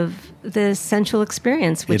half of the sensual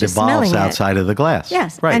experience, which It is smelling evolves outside of the glass.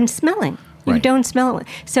 Yes, Right. and smelling. You Right. don't smell it.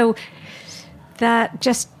 So that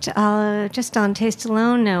just on taste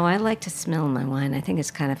alone, no, I like to smell my wine. I think it's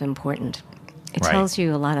kind of important. It Right. tells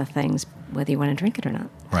you a lot of things, whether you want to drink it or not.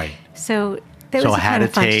 Right. So there So was a how kind to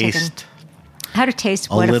of fun taken. taste How to taste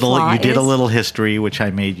a what little. a flaw You did a is. little history, which I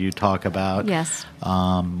made you talk about. Yes.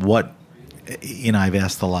 What I've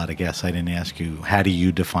asked a lot of guests. I didn't ask you, how do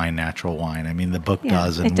you define natural wine? I mean, the book Yeah,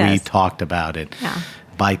 does, and it we does. taled about it. Yeah.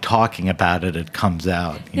 By talking about it, it comes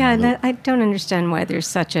out. Yeah, You and know, I don't understand why there's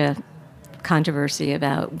such a controversy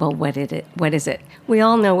about, well, what is it? We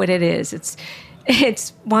all know what it is.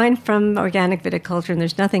 It's wine from organic viticulture, and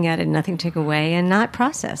there's nothing added, nothing taken away, and not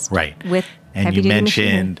processed. Right. With and you heavy-duty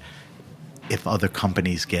machinery. mentioned if other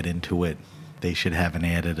companies get into it, they should have an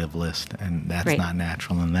additive list, and that's Right. not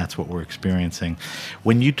natural, and that's what we're experiencing.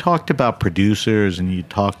 When you talked about producers and you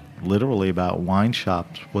talked literally about wine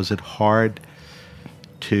shops, was it hard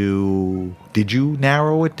did you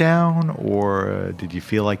narrow it down, or did you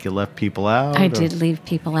feel like you left people out? I or- did leave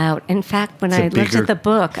people out. In fact, when It's a I looked bigger- at the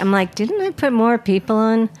book, I'm like, didn't I put more people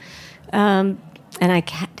on? And I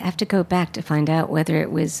have to go back to find out whether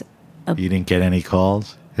it was You didn't get any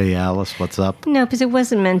calls? Hey, Alice, what's up? no, because it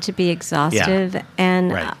wasn't meant to be exhaustive,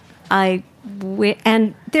 and Right.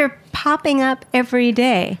 and they're popping up every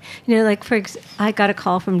day. Like I got a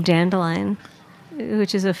call from Dandelion,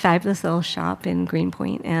 which is a fabulous little shop in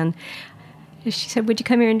Greenpoint, and she said, "Would you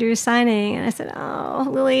come here and do a signing?" And I said, "Oh,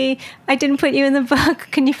 Lily, I didn't put you in the book.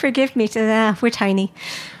 Can you forgive me?" She said, "We're tiny."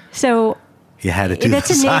 So You had to do the that's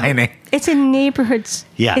a signing. It's a neighborhood.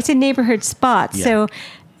 Yeah. It's a neighborhood spot. Yeah. So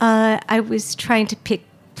I was trying to pick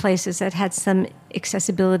places that had some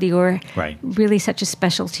accessibility or Right. really such a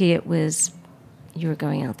specialty. It was you were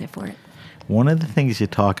going out there for it. One of the things you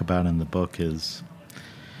talk about in the book is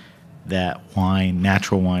that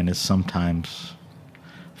natural wine, is sometimes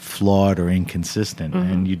flawed or inconsistent,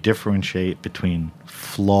 and you differentiate between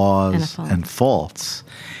flaws and faults.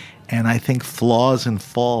 And I think flaws and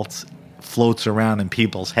faults floats around in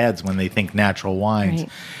people's heads when they think natural wines. Right.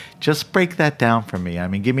 Just break that down for me. I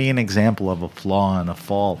mean, give me an example of a flaw and a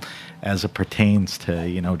fault as it pertains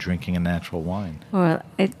to, drinking a natural wine. Well,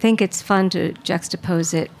 I think it's fun to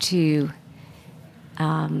juxtapose it to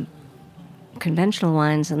conventional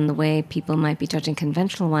wines and the way people might be judging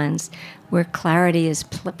conventional wines, where clarity is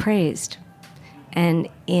praised. And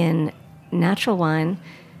in natural wine,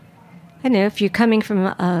 I know if you're coming from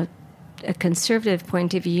a conservative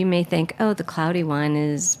point of view, you may think, oh, the cloudy wine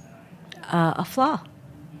is a flaw.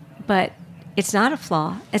 But it's not a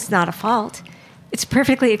flaw. It's not a fault. It's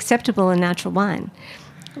perfectly acceptable in natural wine.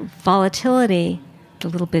 Volatility, the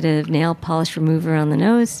little bit of nail polish remover on the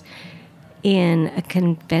nose, in a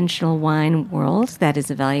conventional wine world that is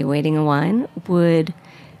evaluating a wine would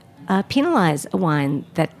penalize a wine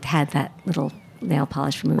that had that little nail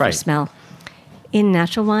polish remover smell. In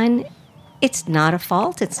natural wine, it's not a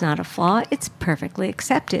fault, it's not a flaw, it's perfectly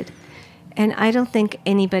accepted. And I don't think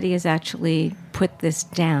anybody has actually put this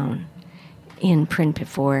down in print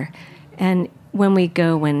before. And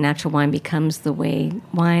when natural wine becomes the way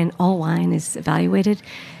all wine is evaluated,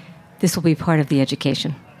 this will be part of the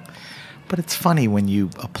education. But it's funny when you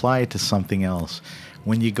apply it to something else.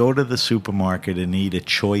 when you go to the supermarket and eat a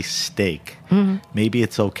choice steak, maybe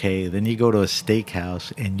it's okay. Then you go to a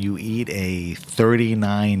steakhouse and you eat a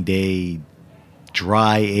 39-day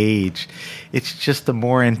dry age. It's just a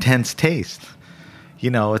more intense taste. You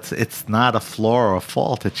know, it's not a flaw or a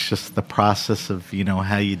fault. It's just the process of, you know,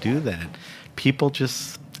 how you do that. People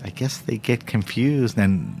just, I guess they get confused,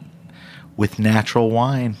 and with natural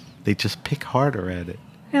wine, they just pick harder at it.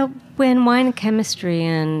 Well, when wine chemistry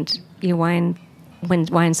and when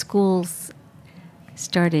wine schools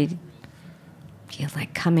started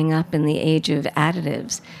like coming up in the age of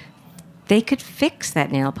additives, they could fix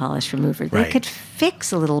that nail polish remover. They could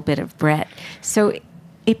fix a little bit of Brett. So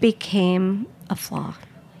it became a flaw.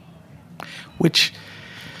 Which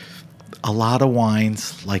a lot of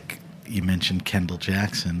wines, like you mentioned Kendall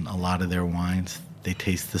Jackson, a lot of their wines, they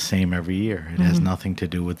taste the same every year. It has nothing to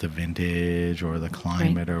do with the vintage or the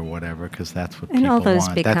climate or whatever, because that's what people all those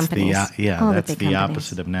want. big That's companies. That's the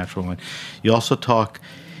opposite of natural wine. You also talk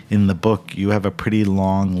in the book, you have a pretty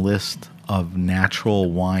long list of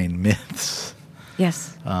natural wine myths.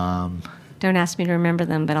 Yes. Don't ask me to remember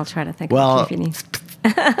them, but I'll try to think of a few if you need.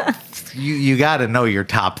 You got to know your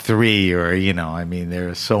top three, or, you know, I mean,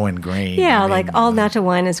 they're so ingrained. Yeah, I mean, like all natural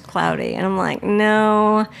wine is cloudy. And I'm like,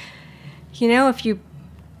 no. You know, if you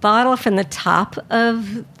bottle from the top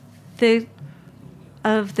of the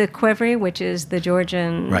Qvevri, which is the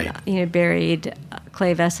Georgian, buried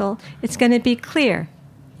clay vessel, it's going to be clear.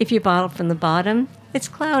 If you bottle from the bottom, it's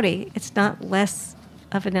cloudy. It's not less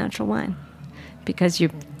of a natural wine because you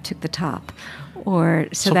took the top.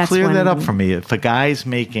 So that's clear one that of up them. for me. If a guy's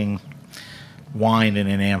making wine in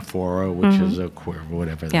an amphora, which is a Qvevri,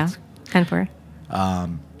 whatever. Yeah, amphora.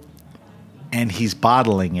 And he's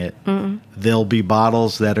bottling it, there'll be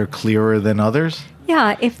bottles that are clearer than others?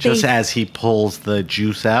 Yeah, as he pulls the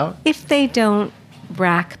juice out? If they don't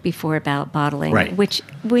rack before about bottling, Right. which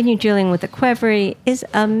when you're dealing with a Qvevri is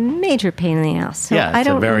a major pain in the ass. So Yeah, it's I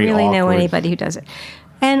don't a very really know awkward- anybody who does it.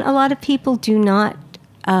 And a lot of people do not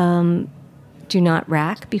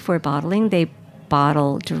rack before bottling. They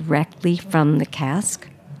bottle directly from the cask.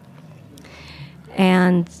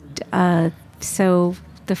 And so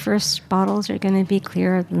the first bottles are going to be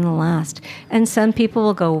clearer than the last. And some people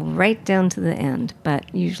will go right down to the end, but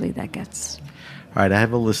usually that gets... All right, I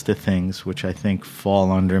have a list of things which I think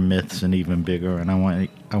fall under myths and even bigger, and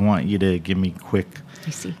I want you to give me quick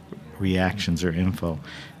reactions or info.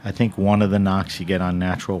 I think one of the knocks you get on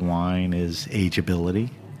natural wine is ageability.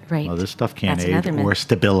 Right. Other stuff can't That's age. another myth. Or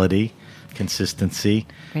stability, consistency.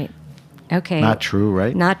 Right. Okay. Not true,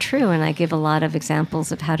 right? Not true, and I give a lot of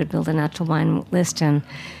examples of how to build a natural wine list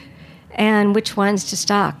and which wines to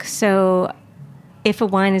stock. So if a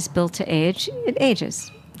wine is built to age, it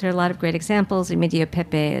ages. There are a lot of great examples. Emidio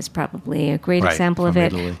Pepe is probably a great example of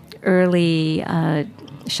it. Italy. Early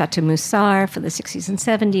Chateau Moussard for the 60s and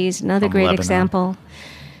 70s, another From great Lebanon. example.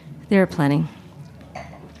 There are plenty.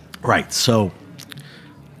 Right, so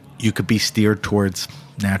you could be steered towards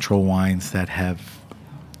natural wines that have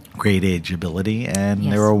great ageability, and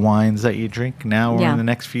Yes. there are wines that you drink now or Yeah. in the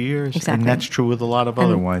next few years. Exactly. And that's true with a lot of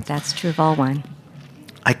other And wines. That's true of all wine.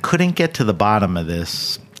 I couldn't get to the bottom of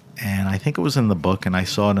this, and I think it was in the book, and I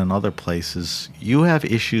saw it in other places. You have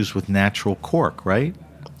issues with natural cork, right?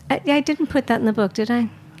 I didn't put that in the book, did I?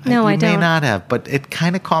 No, I You don't. may not have, but it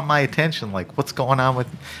kind of caught my attention. Like, what's going on with...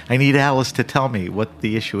 I need Alice to tell me what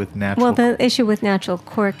the issue with natural Well, the issue with natural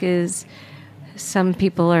cork is some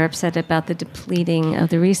people are upset about the depleting of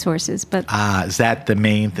the resources, but is that the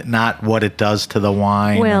main... not what it does to the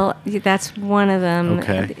wine? well, that's one of them.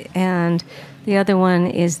 Okay. And the other one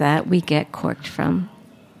is that we get corked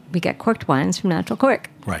wines from natural cork.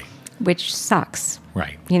 Right. Which sucks.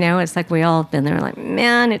 Right. You know, it's like we all have been there like,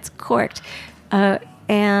 man, it's corked. But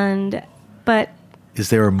Is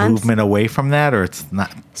there a movement away from that, or it's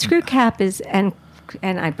not? screw cap is, and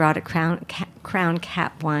I brought a crown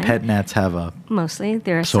cap wine. Pet nats have a Mostly.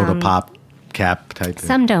 There are soda some, pop cap type thing.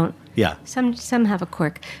 Some don't. Yeah. Some have a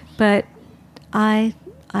cork, but I'm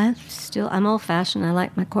old fashioned. I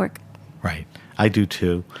like my cork. Right. I do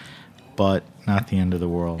too, but not the end of the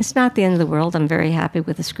world. It's not the end of the world. I'm very happy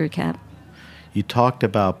with the screw cap. You talked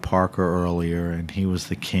about Parker earlier, and he was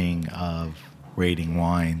the king of rating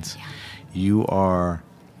wines. Yeah. You are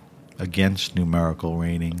against numerical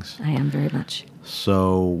ratings. I am very much.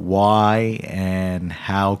 So why and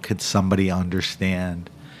how could somebody understand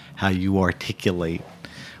how you articulate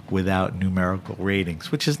without numerical ratings,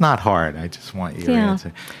 which is not hard. I just want your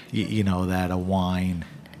answer. You know, that a wine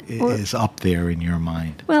is up there in your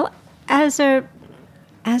mind. Well, as a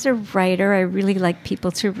writer, I really like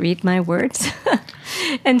people to read my words.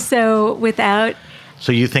 And so without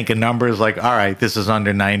So you think a number is like, all right, this is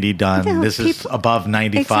under 90 done. No, this is above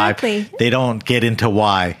 95. Exactly. They don't get into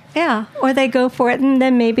why. Yeah, or they go for it, and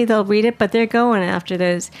then maybe they'll read it, but they're going after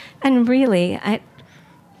those. And really,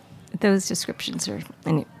 those descriptions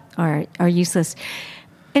are useless.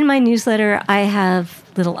 In my newsletter, I have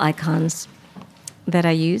little icons that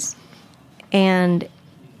I use, and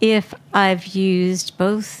if I've used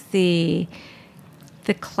both the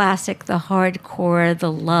classic, the hardcore,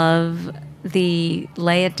 the love, the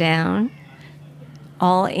lay it down,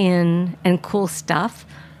 all in, and cool stuff,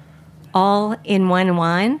 all in one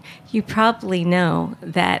wine, you probably know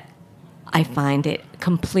that I find it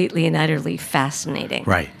completely and utterly fascinating.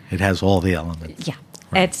 Right. It has all the elements. Yeah.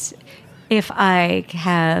 Right. It's, if I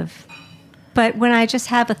have, but when I just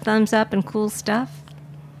have a thumbs up and cool stuff,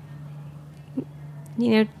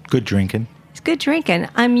 Good drinking. it's good drinking.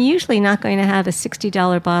 I'm usually not going to have a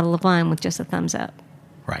 $60 bottle of wine with just a thumbs up.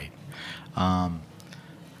 Right.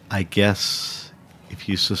 I guess if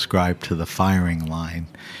you subscribe to the Feiring line,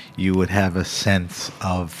 you would have a sense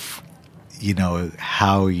of,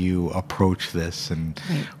 how you approach this and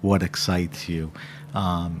what excites you.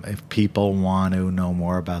 If people want to know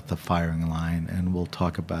more about the Feiring line, and we'll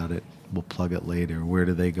talk about it, we'll plug it later, where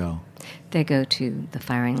do they go? They go to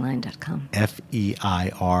thefeiringline.com. FEIRING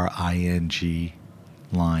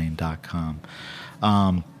line.com.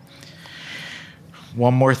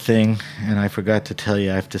 One more thing, and I forgot to tell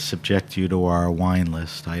you, I have to subject you to our wine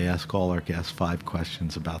list. I ask all our guests 5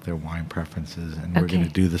 questions about their wine preferences, and we're going to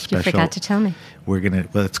do the special. You forgot to tell me. Well,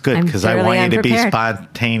 it's good because I want you to be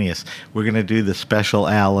spontaneous. We're going to do the special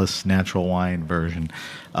Alice natural wine version.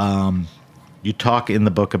 You talk in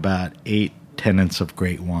the book about 8 tenets of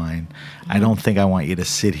great wine. I don't think I want you to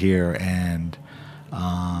sit here and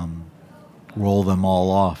roll them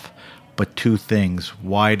all off. But 2 things.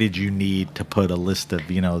 Why did you need to put a list of,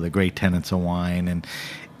 the great tenets of wine, and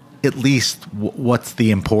at least what's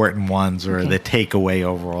the important ones or the takeaway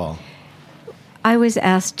overall? I was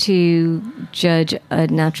asked to judge a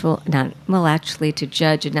natural wine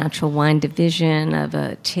division of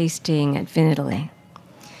a tasting at Vinitaly.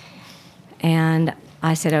 And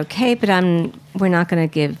I said, okay, but we're not going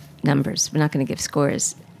to give numbers. We're not going to give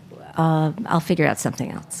scores. I'll figure out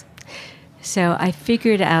something else. So I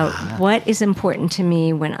figured out what is important to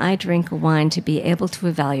me when I drink a wine to be able to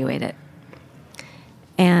evaluate it.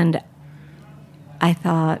 And I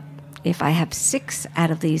thought, if I have 6 out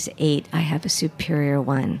of these 8, I have a superior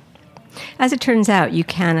wine. As it turns out, you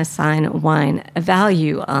can assign a wine a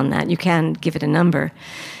value on that. You can give it a number,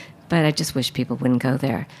 but I just wish people wouldn't go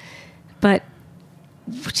there. But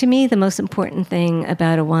to me, the most important thing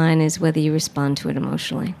about a wine is whether you respond to it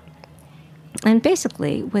emotionally. And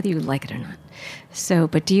basically, whether you like it or not. So,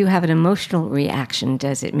 but do you have an emotional reaction?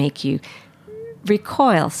 Does it make you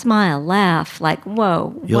recoil, smile, laugh, like,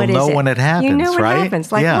 whoa, what is it? You'll know when it happens, right? You know when it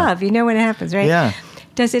happens, like love. You know when it happens, right? Yeah.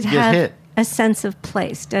 Does it have a sense of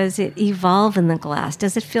place? Does it evolve in the glass?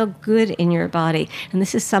 Does it feel good in your body? And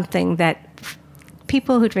this is something that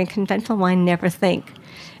people who drink conventional wine never think.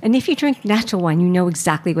 And if you drink natural wine, you know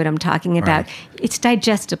exactly what I'm talking about. Right. It's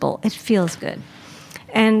digestible. It feels good.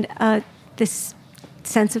 And this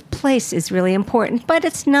sense of place is really important, but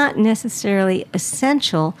it's not necessarily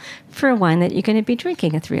essential for a wine that you're going to be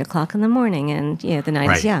drinking at 3 o'clock in the morning and the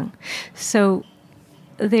night is young. So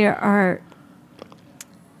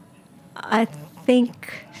I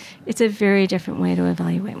think it's a very different way to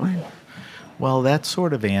evaluate wine. Well, that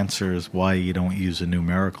sort of answers why you don't use a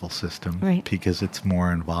numerical system, right? Because it's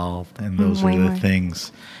more involved, and those are the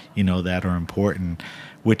things, that are important,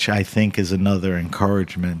 which I think is another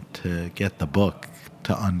encouragement to get the book,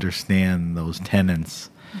 to understand those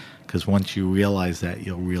tenets, because once you realize that,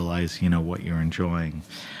 you'll realize, what you're enjoying.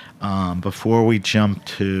 Before we jump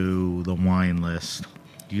to the wine list,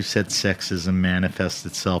 you said sexism manifests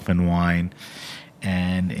itself in wine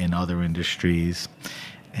and in other industries.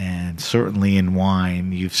 And certainly in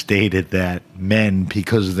wine, you've stated that men,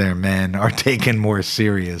 because they're men, are taken more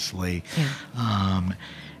seriously. Yeah.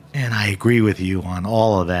 And I agree with you on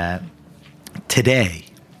all of that. Today,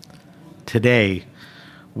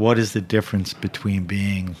 what is the difference between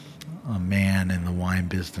being a man in the wine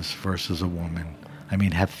business versus a woman? I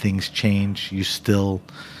mean, have things changed? You still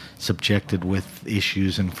subjected with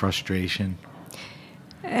issues and frustration?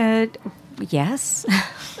 Yes.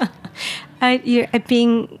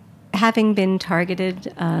 Having been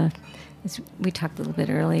targeted, as we talked a little bit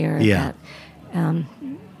earlier about,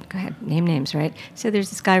 go ahead, name names, right? So there's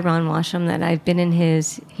this guy, Ron Washam, that I've been in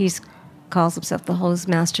he calls himself the hose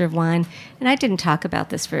master of wine, and I didn't talk about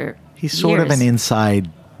this for He's sort of an inside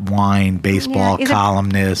wine baseball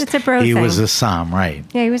columnist. It's a bro He thing. was a som, right?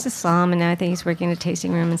 Yeah, he was a somm, and now I think he's working in a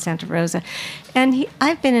tasting room in Santa Rosa. And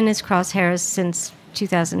I've been in his crosshairs since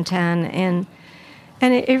 2010, and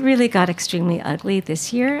it really got extremely ugly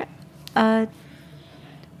this year.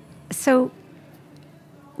 So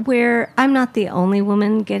where I'm not the only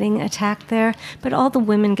woman getting attacked there, but all the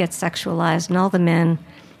women get sexualized, and all the men,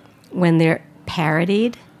 when they're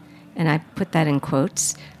parodied, and I put that in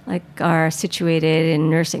quotes, like are situated in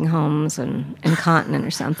nursing homes and incontinent or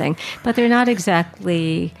something, but they're not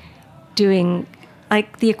exactly doing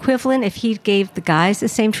like the equivalent. If he gave the guys the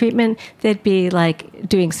same treatment, they'd be like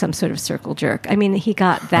doing some sort of circle jerk. I mean, he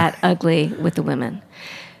got that ugly with the women.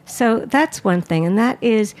 So that's one thing, and that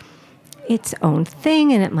is its own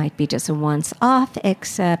thing, and it might be just a once-off,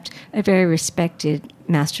 except a very respected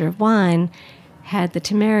master of wine had the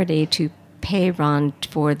temerity to pay Ron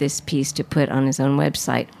for this piece to put on his own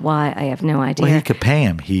website. Why, I have no idea. Well, he could pay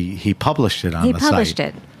him. He published it on the site. He published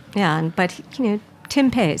it, yeah. But Tim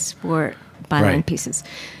pays for byline pieces.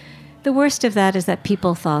 The worst of that is that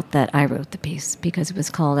people thought that I wrote the piece because it was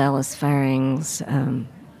called Alice Feiring's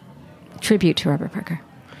tribute to Robert Parker.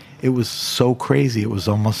 It was so crazy. It was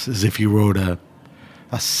almost as if you wrote a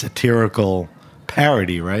satirical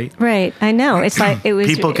parody, right? Right, I know. It's like it was.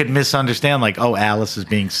 People could misunderstand, like, "Oh, Alice is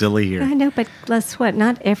being silly here." I know, but guess what?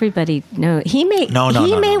 Not everybody knows. He may.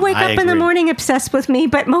 He may wake up in the morning obsessed with me,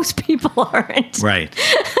 but most people aren't. Right.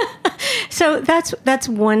 So that's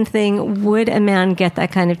one thing. Would a man get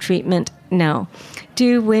that kind of treatment? No.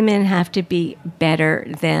 Do women have to be better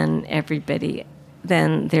than everybody,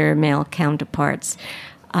 than their male counterparts?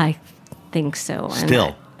 I think so.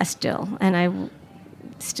 Still.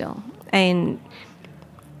 And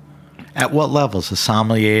at what levels? A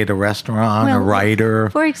sommelier at a restaurant, a writer,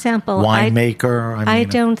 for example, winemaker? I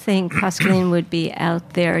don't think Pascaline would be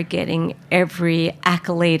out there getting every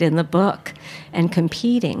accolade in the book and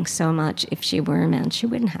competing so much. If she were a man, she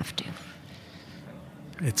wouldn't have to.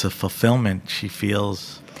 It's a fulfillment she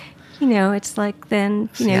feels. It's like then,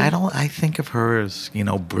 I think of her as,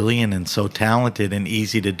 brilliant and so talented and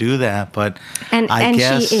easy to do that, but and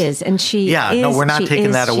guess, she is, and she yeah, is. No, we're not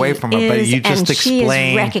taking that away from her, but you just explained.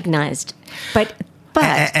 She is recognized, but.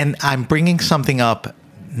 And I'm bringing something up,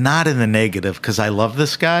 not in the negative, because I love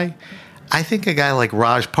this guy. I think a guy like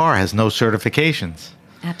Raj Parr has no certifications.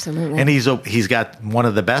 Absolutely. And he's got one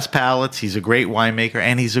of the best palates, he's a great winemaker,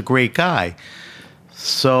 and he's a great guy.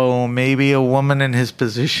 So maybe a woman in his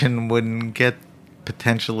position wouldn't get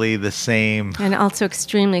potentially the same. And also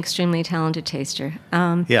extremely, extremely talented taster.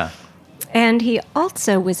 Yeah. And he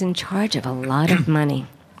also was in charge of a lot of money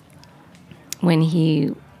when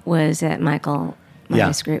he was at Michael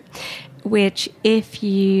Myers Group, which if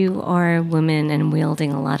you are a woman and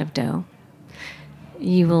wielding a lot of dough,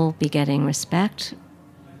 you will be getting respect,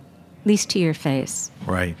 at least to your face.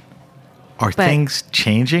 Right. Are things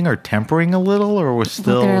changing or tempering a little, or we're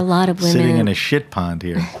still there are a lot of women sitting in a shit pond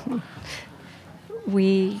here?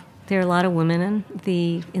 There are a lot of women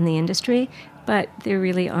in the industry, but there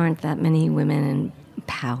really aren't that many women in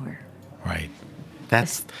power. Right.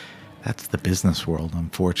 That's the business world,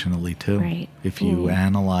 unfortunately, too. Right. If you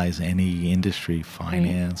analyze any industry,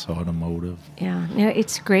 finance, automotive. Yeah.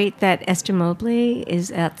 It's great that Esther Mobley is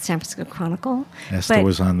at the San Francisco Chronicle. Esther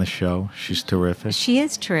was on the show. She's terrific. She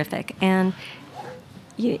is terrific. And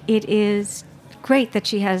it is great that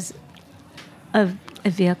she has a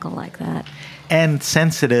vehicle like that. And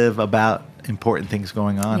sensitive about important things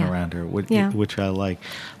going on around her, which I like.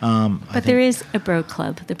 But there is a bro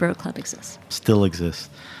club. The bro club exists. Still exists.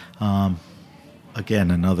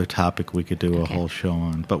 Again, another topic we could do a whole show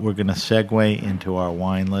on. But we're going to segue into our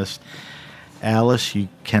wine list. Alice, you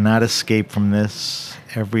cannot escape from this.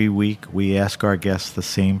 Every week we ask our guests the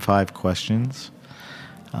same 5 questions.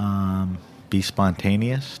 Be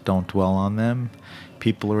spontaneous. Don't dwell on them.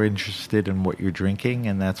 People are interested in what you're drinking,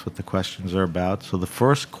 and that's what the questions are about. So the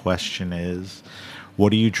first question is,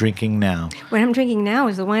 what are you drinking now? What I'm drinking now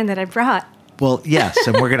is the wine that I brought. Well, yes,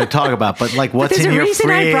 and we're going to talk about, but like what's in your fridge?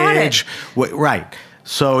 I brought it. Right.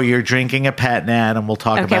 So you're drinking a Pat Nat, and we'll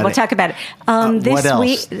talk about it. Okay, we'll talk about it. What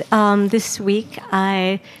else? This week,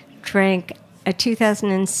 I drank a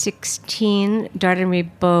 2016 Chardonnay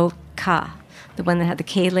Boca, the one that had the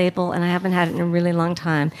K label, and I haven't had it in a really long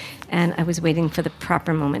time. And I was waiting for the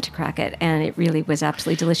proper moment to crack it, and it really was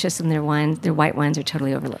absolutely delicious. And their white wines are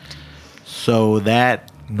totally overlooked. So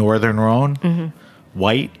that Northern Rhone,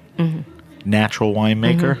 white. Natural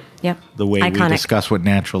winemaker. Yep. The way Iconic. we discuss what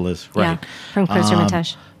natural is. Right. Yeah. From Cruz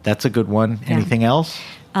Hermitage. That's a good one. Yeah. Anything else?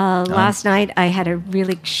 Last night I had a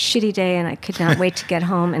really shitty day and I could not wait to get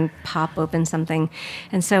home and pop open something.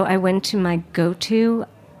 And so I went to my go-to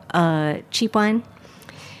cheap wine.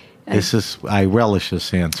 I relish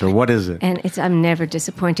this answer. What is it? And I'm never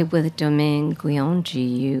disappointed with Domaine Guyon,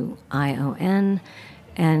 Guion,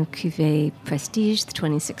 and Cuvée Prestige. The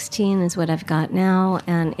 2016 is what I've got now,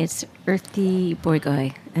 and it's earthy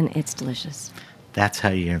Bourgogne, and it's delicious. That's how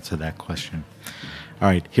you answer that question. All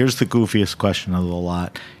right, here's the goofiest question of the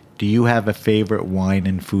lot. Do you have a favorite wine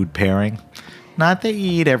and food pairing? Not that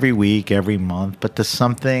you eat every week, every month, but does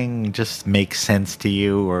something just make sense to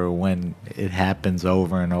you, or when it happens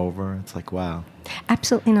over and over, it's like, wow.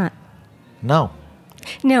 Absolutely not. No.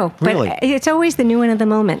 No, Really? But it's always the new one of the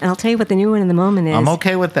moment. And I'll tell you what the new one of the moment is. I'm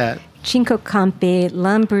okay with that. Cinco Campi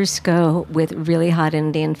Lambrusco with really hot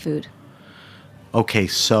Indian food. Okay,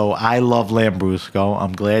 so I love Lambrusco.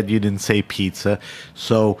 I'm glad you didn't say pizza.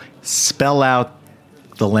 So spell out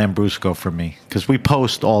the Lambrusco for me, because we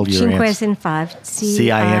post all your Cinque answers. in 5.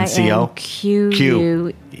 C-I-N-C-O?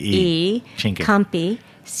 Cinque. Cinque. Campi.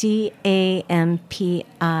 C-A-M-P-I.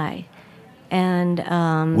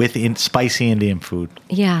 And with spicy Indian food.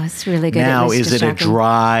 yeah, it's really good. Now, is it a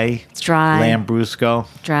dry? It's dry. Lambrusco?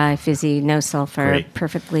 Dry, fizzy, no sulfur, Great.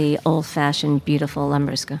 perfectly old-fashioned, beautiful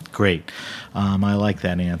Lambrusco. Great. I like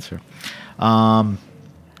that answer.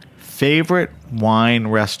 Favorite wine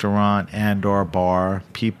restaurant and or bar,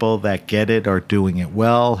 people that get it are doing it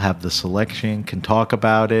well, have the selection, can talk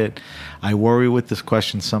about it. I worry with this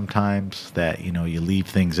question sometimes that, you leave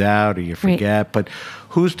things out or you forget, but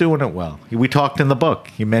who's doing it well? We talked in the book.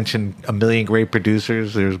 You mentioned a million great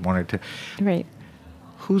producers. There's one or two. Right.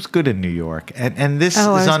 Who's good in New York? And this I is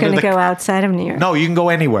was under going to the... go outside of New York. No, you can go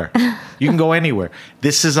anywhere. You can go anywhere.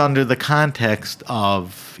 This is under the context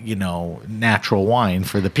of, natural wine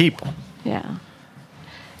for the people. Yeah.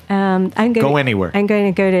 I'm going Go anywhere. I'm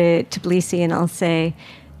going to go to Tbilisi and I'll say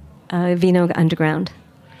Vino Underground.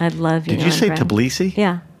 I love Vino Did you say Underground. Tbilisi?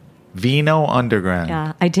 Yeah. Vino Underground.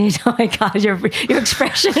 Yeah, I did. Oh my God, your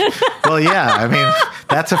expression. Well, yeah, I mean,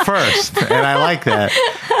 that's a first, and I like that.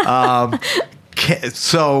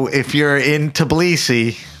 So if you're in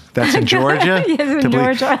Tbilisi, that's in Georgia? Yes, in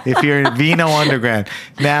Georgia. If you're in Vino Underground.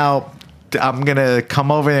 Now, I'm going to come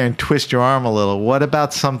over there and twist your arm a little. What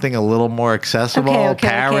about something a little more accessible? Okay,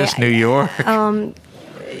 Paris, New York?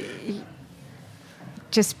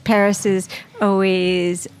 Just Paris is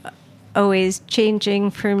always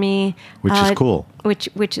changing for me. Which is cool.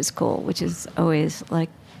 Which is cool. Which is always like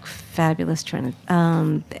fabulous trend.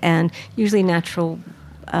 And usually natural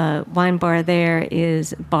wine bar there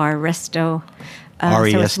is Bar Resto.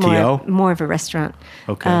 R-E-S-T-O? So it's more of a restaurant.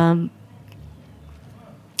 Okay.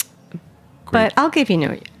 But I'll give you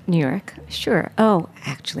New York. Sure. Oh,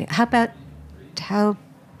 actually, how about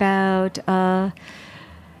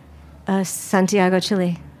Santiago,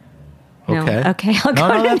 Chile? No. Okay. Okay, I'll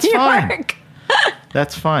go to that's New fine. York.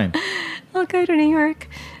 That's fine. I'll go to New York.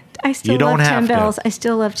 I still You don't love have 10 to. Bells. I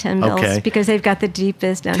still love 10 Bells Okay. because they've got the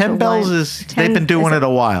deepest natural 10 Bells wine. is, they've been doing it a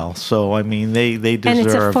while. So, I mean, they deserve. And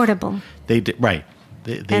it's affordable. Right.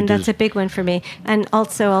 They And that's a big one for me. And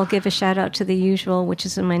also, I'll give a shout out to The Usual, which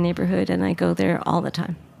is in my neighborhood, and I go there all the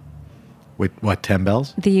time. With what, 10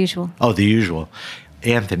 Bells? The Usual. Oh, The Usual.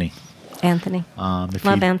 Anthony. Anthony.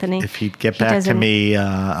 Love Anthony. If he'd get back to me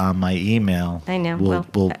on my email, I know. we'll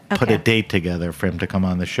put okay. a date together for him to come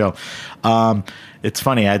on the show. It's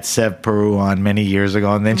funny. I had Sev Peru on many years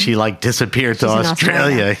ago, and then she disappeared to She's in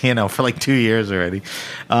Australia, for 2 years already.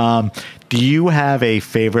 Do you have a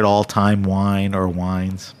favorite all-time wine or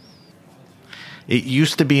wines? It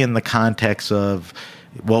used to be in the context of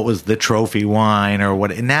what was the trophy wine or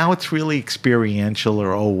what. And now it's really experiential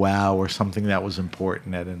or oh wow or something that was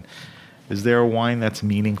important. And is there a wine that's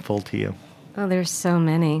meaningful to you? Oh, there's so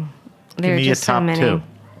many. Give There are me just a top so many. two.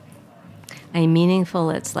 Meaningful.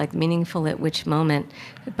 It's like meaningful at which moment.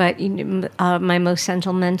 But my most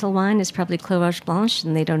sentimental wine is probably Clos Roche Blanche,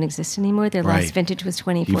 and they don't exist anymore. Their Right. last vintage was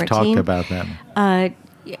 2014. You've talked about that. I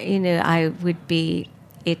would be.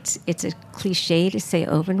 It's a cliche to say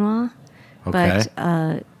Auvernois, Okay.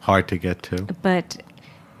 but Hard to get to.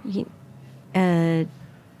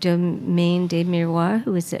 Domaine des Miroirs,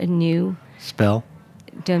 who is a new Spell?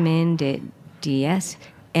 Domaine de DS,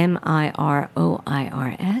 Miroirs,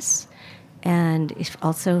 and it's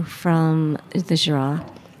also from the Jura,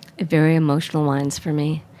 very emotional wines for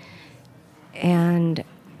me. And,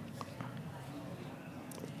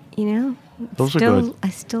 Those are good. I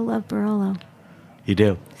still love Barolo. You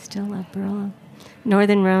do? Still love Barolo.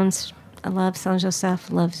 Northern Rhones, I love Saint Joseph,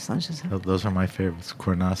 Those are my favorites,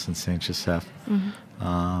 Cornas and Saint Joseph. Mm-hmm.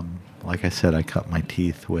 Like I said, I cut my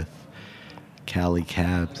teeth with Cali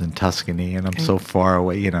Cabs in Tuscany, and I'm so far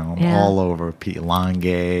away, I'm all over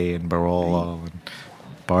Langhe and Barolo and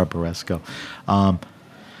Barbaresco.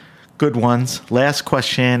 Good ones. Last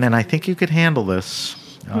question, and I think you could handle this.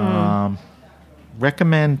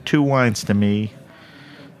 Recommend 2 wines to me.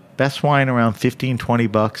 Best wine around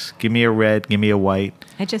 $15-$20. Give me a red, give me a white.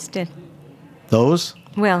 I just did. Those?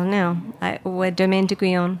 Well, no. Domaine de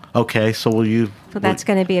Guyon. Okay, so will you... So that's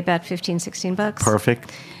going to be about $15-$16.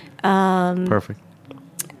 Perfect. Perfect.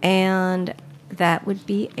 And that would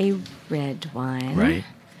be a red wine. Right.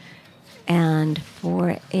 And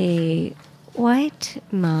for a white,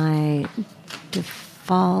 my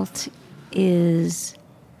default is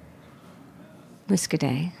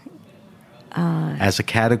Muscadet. As a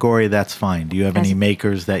category, that's fine. Do you have any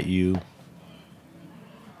makers that you...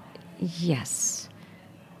 Yes.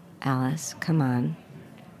 Alice, come on.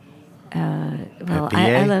 Well,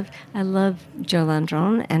 I love Joe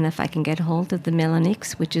Landron, and if I can get hold of the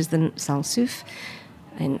Mélanix, which is the Sansouf,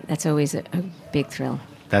 and that's always a big thrill.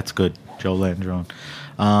 That's good, Joe Landron.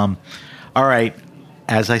 All right.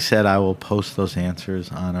 As I said, I will post those answers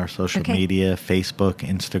on our social media, Facebook,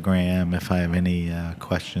 Instagram. If I have any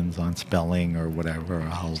questions on spelling or whatever,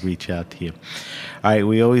 I'll reach out to you. All right,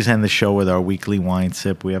 we always end the show with our weekly wine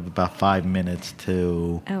sip. We have about 5 minutes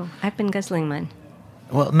to... Oh, I've been guzzling mine.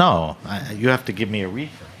 Well, no. You have to give me a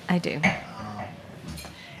refill. I do.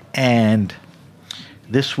 And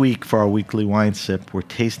this week for our weekly wine sip, we're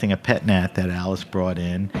tasting a pet nat that Alice brought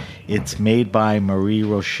in. It's made by Marie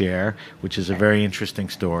Rocher, which is a very interesting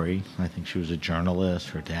story. I think she was a journalist.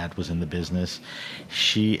 Her dad was in the business.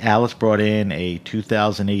 Alice brought in a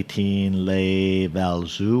 2018 Les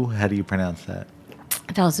Valzoux. How do you pronounce that?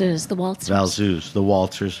 Valzoux, the Waltzers. Valzoux, the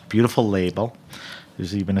Waltzers. Beautiful label.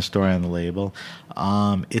 There's even a story on the label.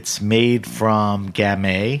 It's made from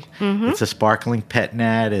Gamay. Mm-hmm. It's a sparkling pet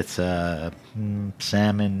nat. It's a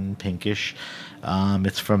salmon pinkish.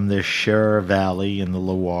 It's from the Cher Valley in the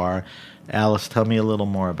Loire. Alice, tell me a little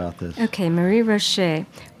more about this. Okay, Marie Rocher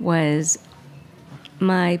was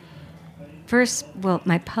my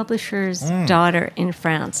publisher's daughter in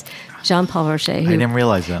France, Jean-Paul Rocher. I didn't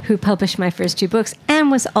realize that. Who published my first 2 books and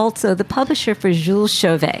was also the publisher for Jules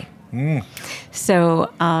Chauvet. So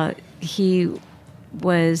he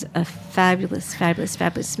was a fabulous, fabulous,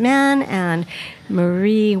 fabulous man, and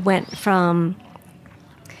Marie went from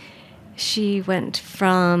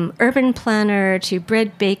urban planner to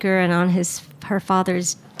bread baker, and on her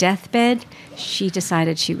father's deathbed, she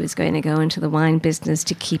decided she was going to go into the wine business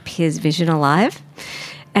to keep his vision alive.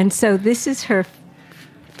 And so this is her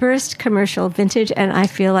first commercial vintage, and I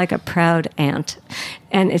feel like a proud aunt.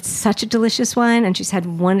 And it's such a delicious wine, and she's had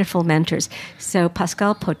wonderful mentors. So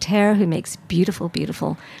Pascal Potter, who makes beautiful,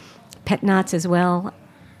 beautiful pet nats as well,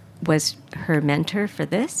 was her mentor for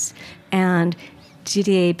this. And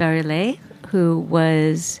Didier Barillet, who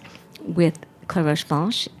was with Claroche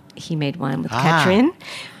Blanche, he made wine with Catherine,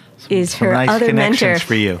 is her nice other mentor.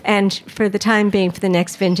 For you. And for the time being, for the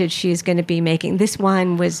next vintage, she's going to be making... This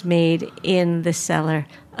wine was made in the cellar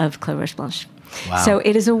of Claroche Blanche. Wow. So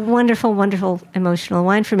it is a wonderful, wonderful, emotional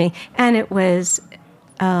wine for me. And it was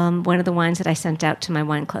one of the wines that I sent out to my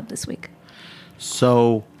wine club this week.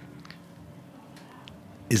 So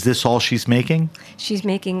is this all she's making? She's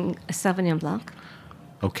making a Sauvignon Blanc.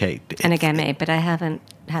 Okay. And a Gamay, but I haven't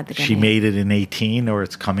had the Gamay. She made it in 18, or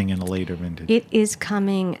it's coming in a later vintage? It is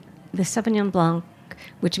coming... The Sauvignon Blanc,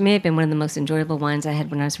 which may have been one of the most enjoyable wines I had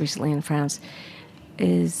when I was recently in France,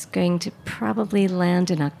 is going to probably land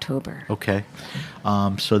in October. Okay.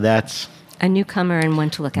 So that's... A newcomer and one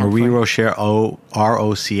to look out for. Marie Rocher,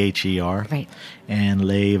 Rocher. Right. And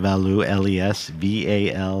Les Valzoux,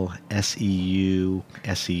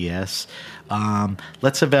 Valseus.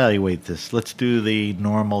 Let's evaluate this. Let's do the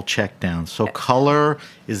normal check down. So color,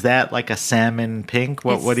 is that like a salmon pink?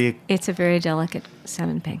 What do you... It's a very delicate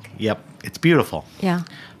salmon pink. Yep. It's beautiful. Yeah.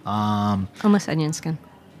 Almost onion skin.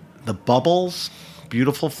 The bubbles,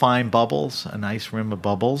 beautiful fine bubbles, a nice rim of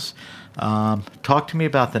bubbles. Talk to me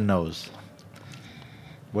about the nose.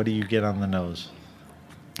 What do you get on the nose?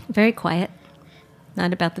 Very quiet.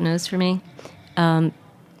 Not about the nose for me.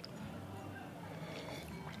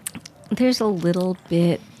 There's a little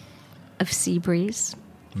bit of sea breeze.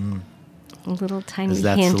 A little tiny Is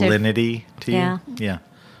that hint salinity to you? Yeah. Yeah.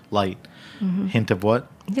 Light. Mm-hmm. Hint of what?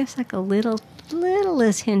 Just like a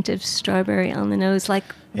littlest hint of strawberry on the nose. Like,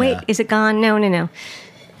 wait, is it gone? No.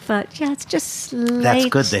 But yeah, it's just slightly. That's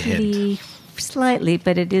good, the hint. Slightly,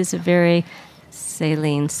 but it is a very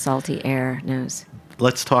saline, salty air nose.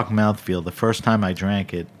 Let's talk mouthfeel. The first time I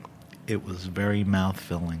drank it, it was very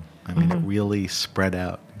mouth-filling. I mean, it really spread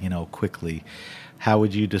out, quickly. How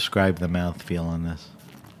would you describe the mouthfeel on this?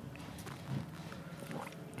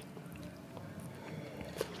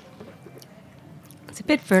 It's a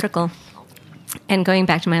bit vertical. And going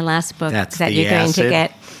back to my last book, That's that the you're going to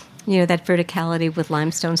acid. get, that verticality with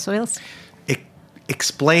limestone soils.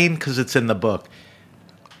 Explain, because it's in the book.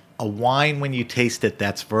 A wine, when you taste it,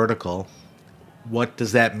 that's vertical. What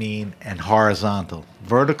does that mean? And horizontal.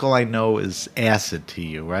 Vertical, I know, is acid to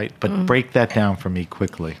you, right? But break that down for me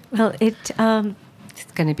quickly. Well, it's going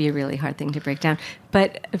to be a really hard thing to break down.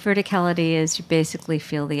 But verticality is you basically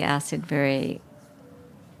feel the acid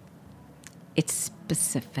it's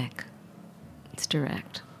specific. It's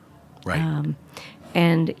direct. Right.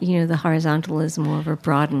 And, the horizontal is more of a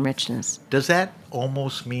broad and richness. Does that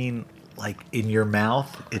almost mean, like, in your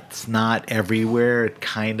mouth, it's not everywhere? It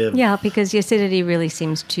kind of... Yeah, because the acidity really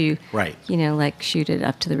seems to, Right. Like shoot it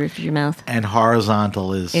up to the roof of your mouth. And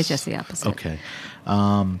horizontal is... It's just the opposite. Okay.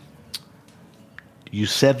 You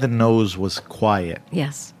said the nose was quiet.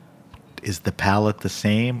 Yes. Is the palate the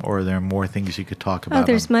same, or are there more things you could talk about? Oh,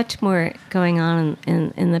 there's much more going on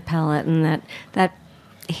in the palate, and that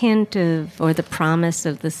hint of, or the promise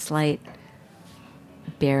of the slight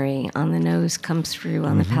berry on the nose comes through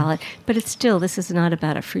on the palate. But it's still, this is not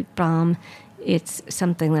about a fruit bomb. It's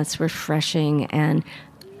something that's refreshing and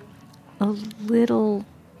a little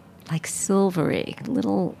like silvery,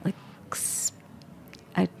 little like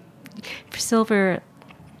for silver.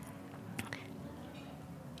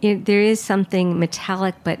 There is something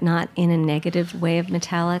metallic, but not in a negative way of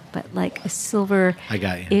metallic, but like a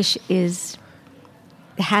silver-ish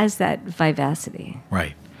has that vivacity.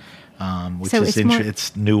 Right. Which So is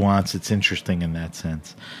it's nuanced. It's interesting in that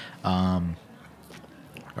sense. All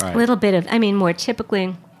right. A little bit of, more typically,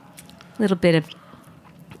 a little bit of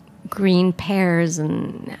green pears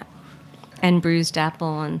and bruised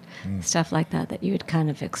apple and stuff like that you would kind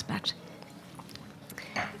of expect.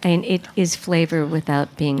 And it is flavor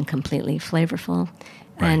without being completely flavorful.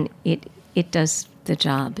 Right. And it does the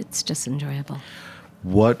job. It's just enjoyable.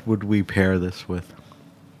 What would we pair this with?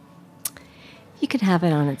 You could have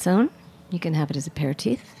it on its own. You can have it as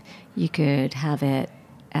aperitif. You could have it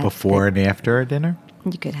before and after a dinner.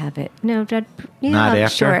 You could have it. No, not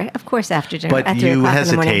after. Sure, of course after dinner. But at 3 you o'clock in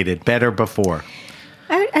the morning. hesitated. Better before.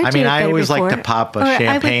 I always before. like to pop a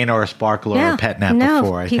champagne or a sparkler or a pet nap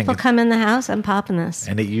before. People come in the house, I'm popping this.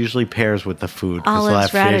 And it usually pairs with the food.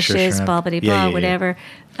 Olives, radishes, blah, blah, blah, whatever.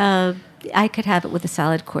 Yeah. I could have it with a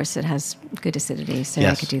salad course that has good acidity, so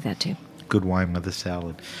I could do that too. Good wine with a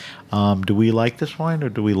salad. Do we like this wine or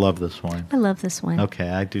do we love this wine? I love this wine. Okay,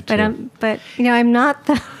 I do too. I'm not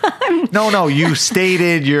the... No, you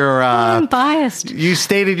stated your... I'm biased. You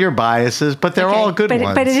stated your biases, but they're all good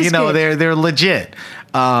ones. But it is good. They're legit.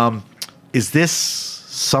 Is this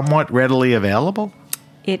somewhat readily available?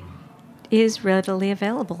 It is readily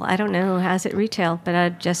available. I don't know how it's at retail, but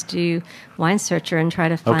I'd just do Wine Searcher and try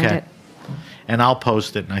to find it. And I'll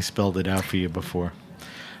post it, and I spelled it out for you before.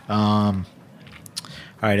 All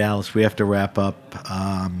right, Alice, we have to wrap up.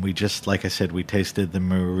 We just, like I said, we tasted the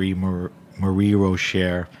Marie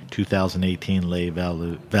Rocher 2018 Les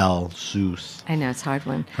Valsus. I know, it's a hard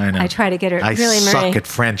one. I know. I try to get her. I really, suck Marie. at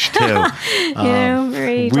French, too.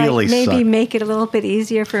 Marie, really maybe suck. make it a little bit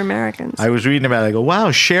easier for Americans. I was reading about it. I go,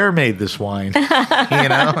 wow, Cher made this wine.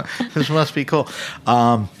 This must be cool.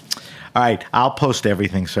 All right, I'll post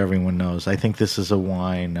everything so everyone knows. I think this is a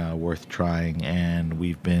wine worth trying, and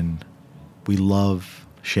we love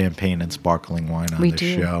champagne and sparkling wine on this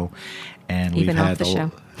show. And Even off the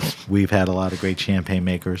show. We've had a lot of great champagne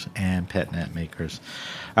makers and pet nat makers.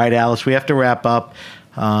 All right, Alice, we have to wrap up.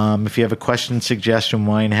 If you have a question, suggestion,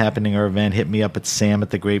 wine happening, or event, hit me up at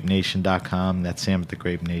sam@thegrapenation.com. That's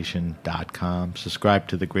sam@thegrapenation.com. Subscribe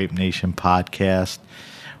to the Grape Nation podcast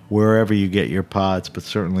wherever you get your pods, but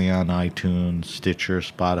certainly on iTunes, Stitcher,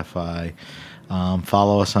 Spotify.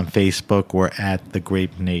 Follow us on Facebook. We're at The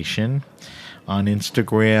Grape Nation. On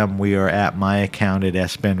Instagram, we are at my account at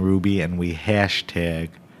SBenRuby, and we hashtag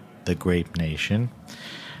The Grape Nation.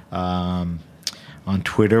 On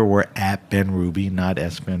Twitter, we're at BenRuby, not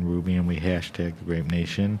SBenRuby, and we hashtag The Grape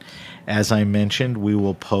Nation. As I mentioned, we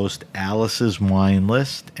will post Alice's wine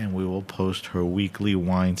list, and we will post her weekly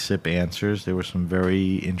wine sip answers. There was some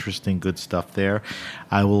very interesting, good stuff there.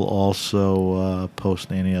 I will also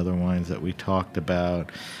post any other wines that we talked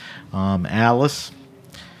about. Alice,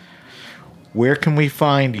 where can we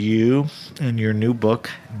find you and your new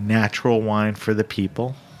book, Natural Wine for the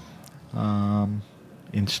People,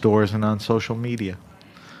 in stores and on social media?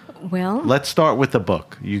 Well, let's start with the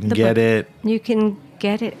book. You can get it. You can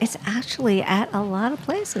get it. It's actually at a lot of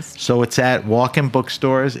places. So it's at walk-in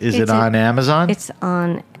bookstores. Is it on Amazon? It's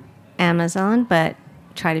on Amazon, but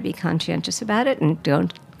try to be conscientious about it and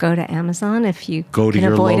don't go to Amazon if you Go to can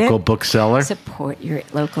your avoid local it. bookseller. Support your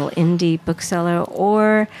local indie bookseller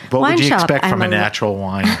or What wine would you shop. expect from a I'm natural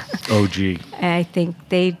wine OG? I think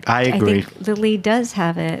I agree. think Lily does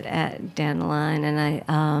have it at Dandelion,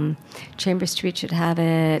 and Chamber Street should have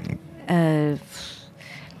it.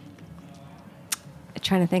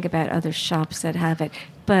 Trying to think about other shops that have it,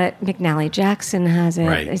 but McNally Jackson has it.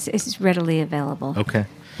 Right. It's readily available. Okay.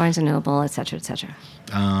 Barnes and Noble, et cetera, et cetera.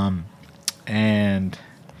 And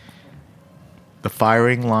the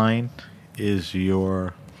Feiring line is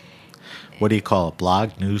your, what do you call it,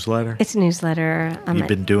 blog, newsletter? It's a newsletter. You've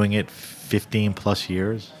been doing it 15 plus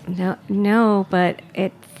years? No, but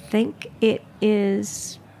I think it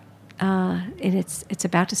is, and it's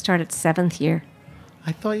about to start its 7th year.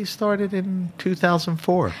 I thought you started in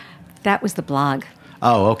 2004. That was the blog.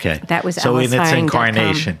 Oh, okay. That was so in its AliceFiring.com.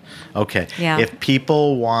 incarnation. Okay. Yeah. If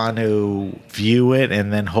people want to view it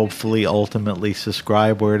and then hopefully ultimately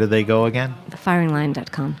subscribe, where do they go again?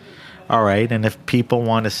 Feiringline.com. All right. And if people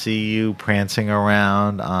want to see you prancing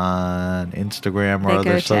around on Instagram or They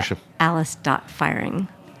other go social, to alice.firing.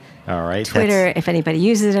 all right. Twitter, if anybody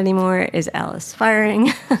uses it anymore, is Alice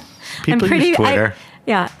Firing. People use Twitter.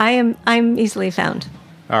 I'm easily found.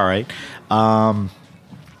 All right. All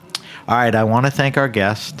right. I want to thank our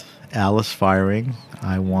guest, Alice Feiring.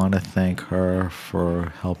 I want to thank her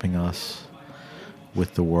for helping us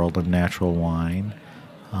with the world of natural wine.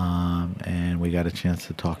 And we got a chance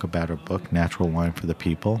to talk about her book, Natural Wine for the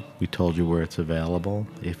People. We told you where it's available.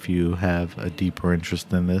 If you have a deeper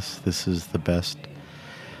interest in this is the best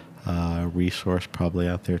resource probably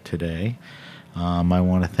out there today. I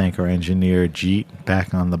want to thank our engineer, Jeet,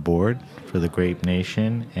 back on the board for the Grape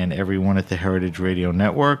Nation, and everyone at the Heritage Radio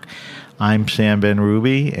Network. I'm Sam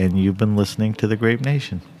Ben-Ruby, and you've been listening to the Grape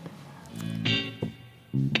Nation.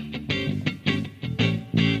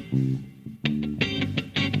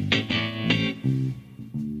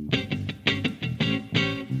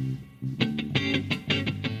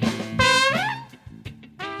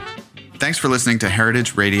 Thanks for listening to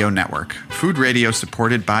Heritage Radio Network, food radio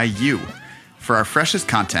supported by you. For our freshest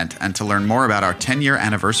content and to learn more about our 10-year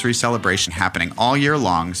anniversary celebration happening all year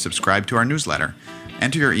long, subscribe to our newsletter.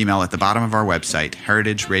 Enter your email at the bottom of our website,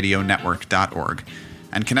 heritageradionetwork.org,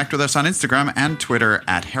 and connect with us on Instagram and Twitter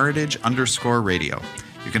at heritage_radio.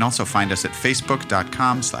 You can also find us at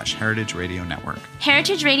facebook.com/Heritage Radio Network.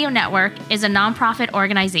 Heritage Radio Network is a nonprofit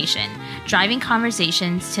organization driving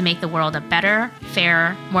conversations to make the world a better,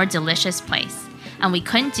 fairer, more delicious place. And we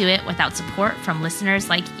couldn't do it without support from listeners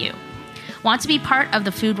like you. Want to be part of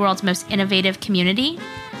the food world's most innovative community?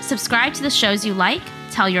 Subscribe to the shows you like,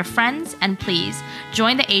 tell your friends, and please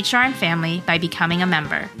join the HRN family by becoming a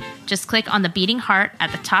member. Just click on the beating heart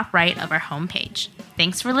at the top right of our homepage.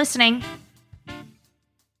 Thanks for listening.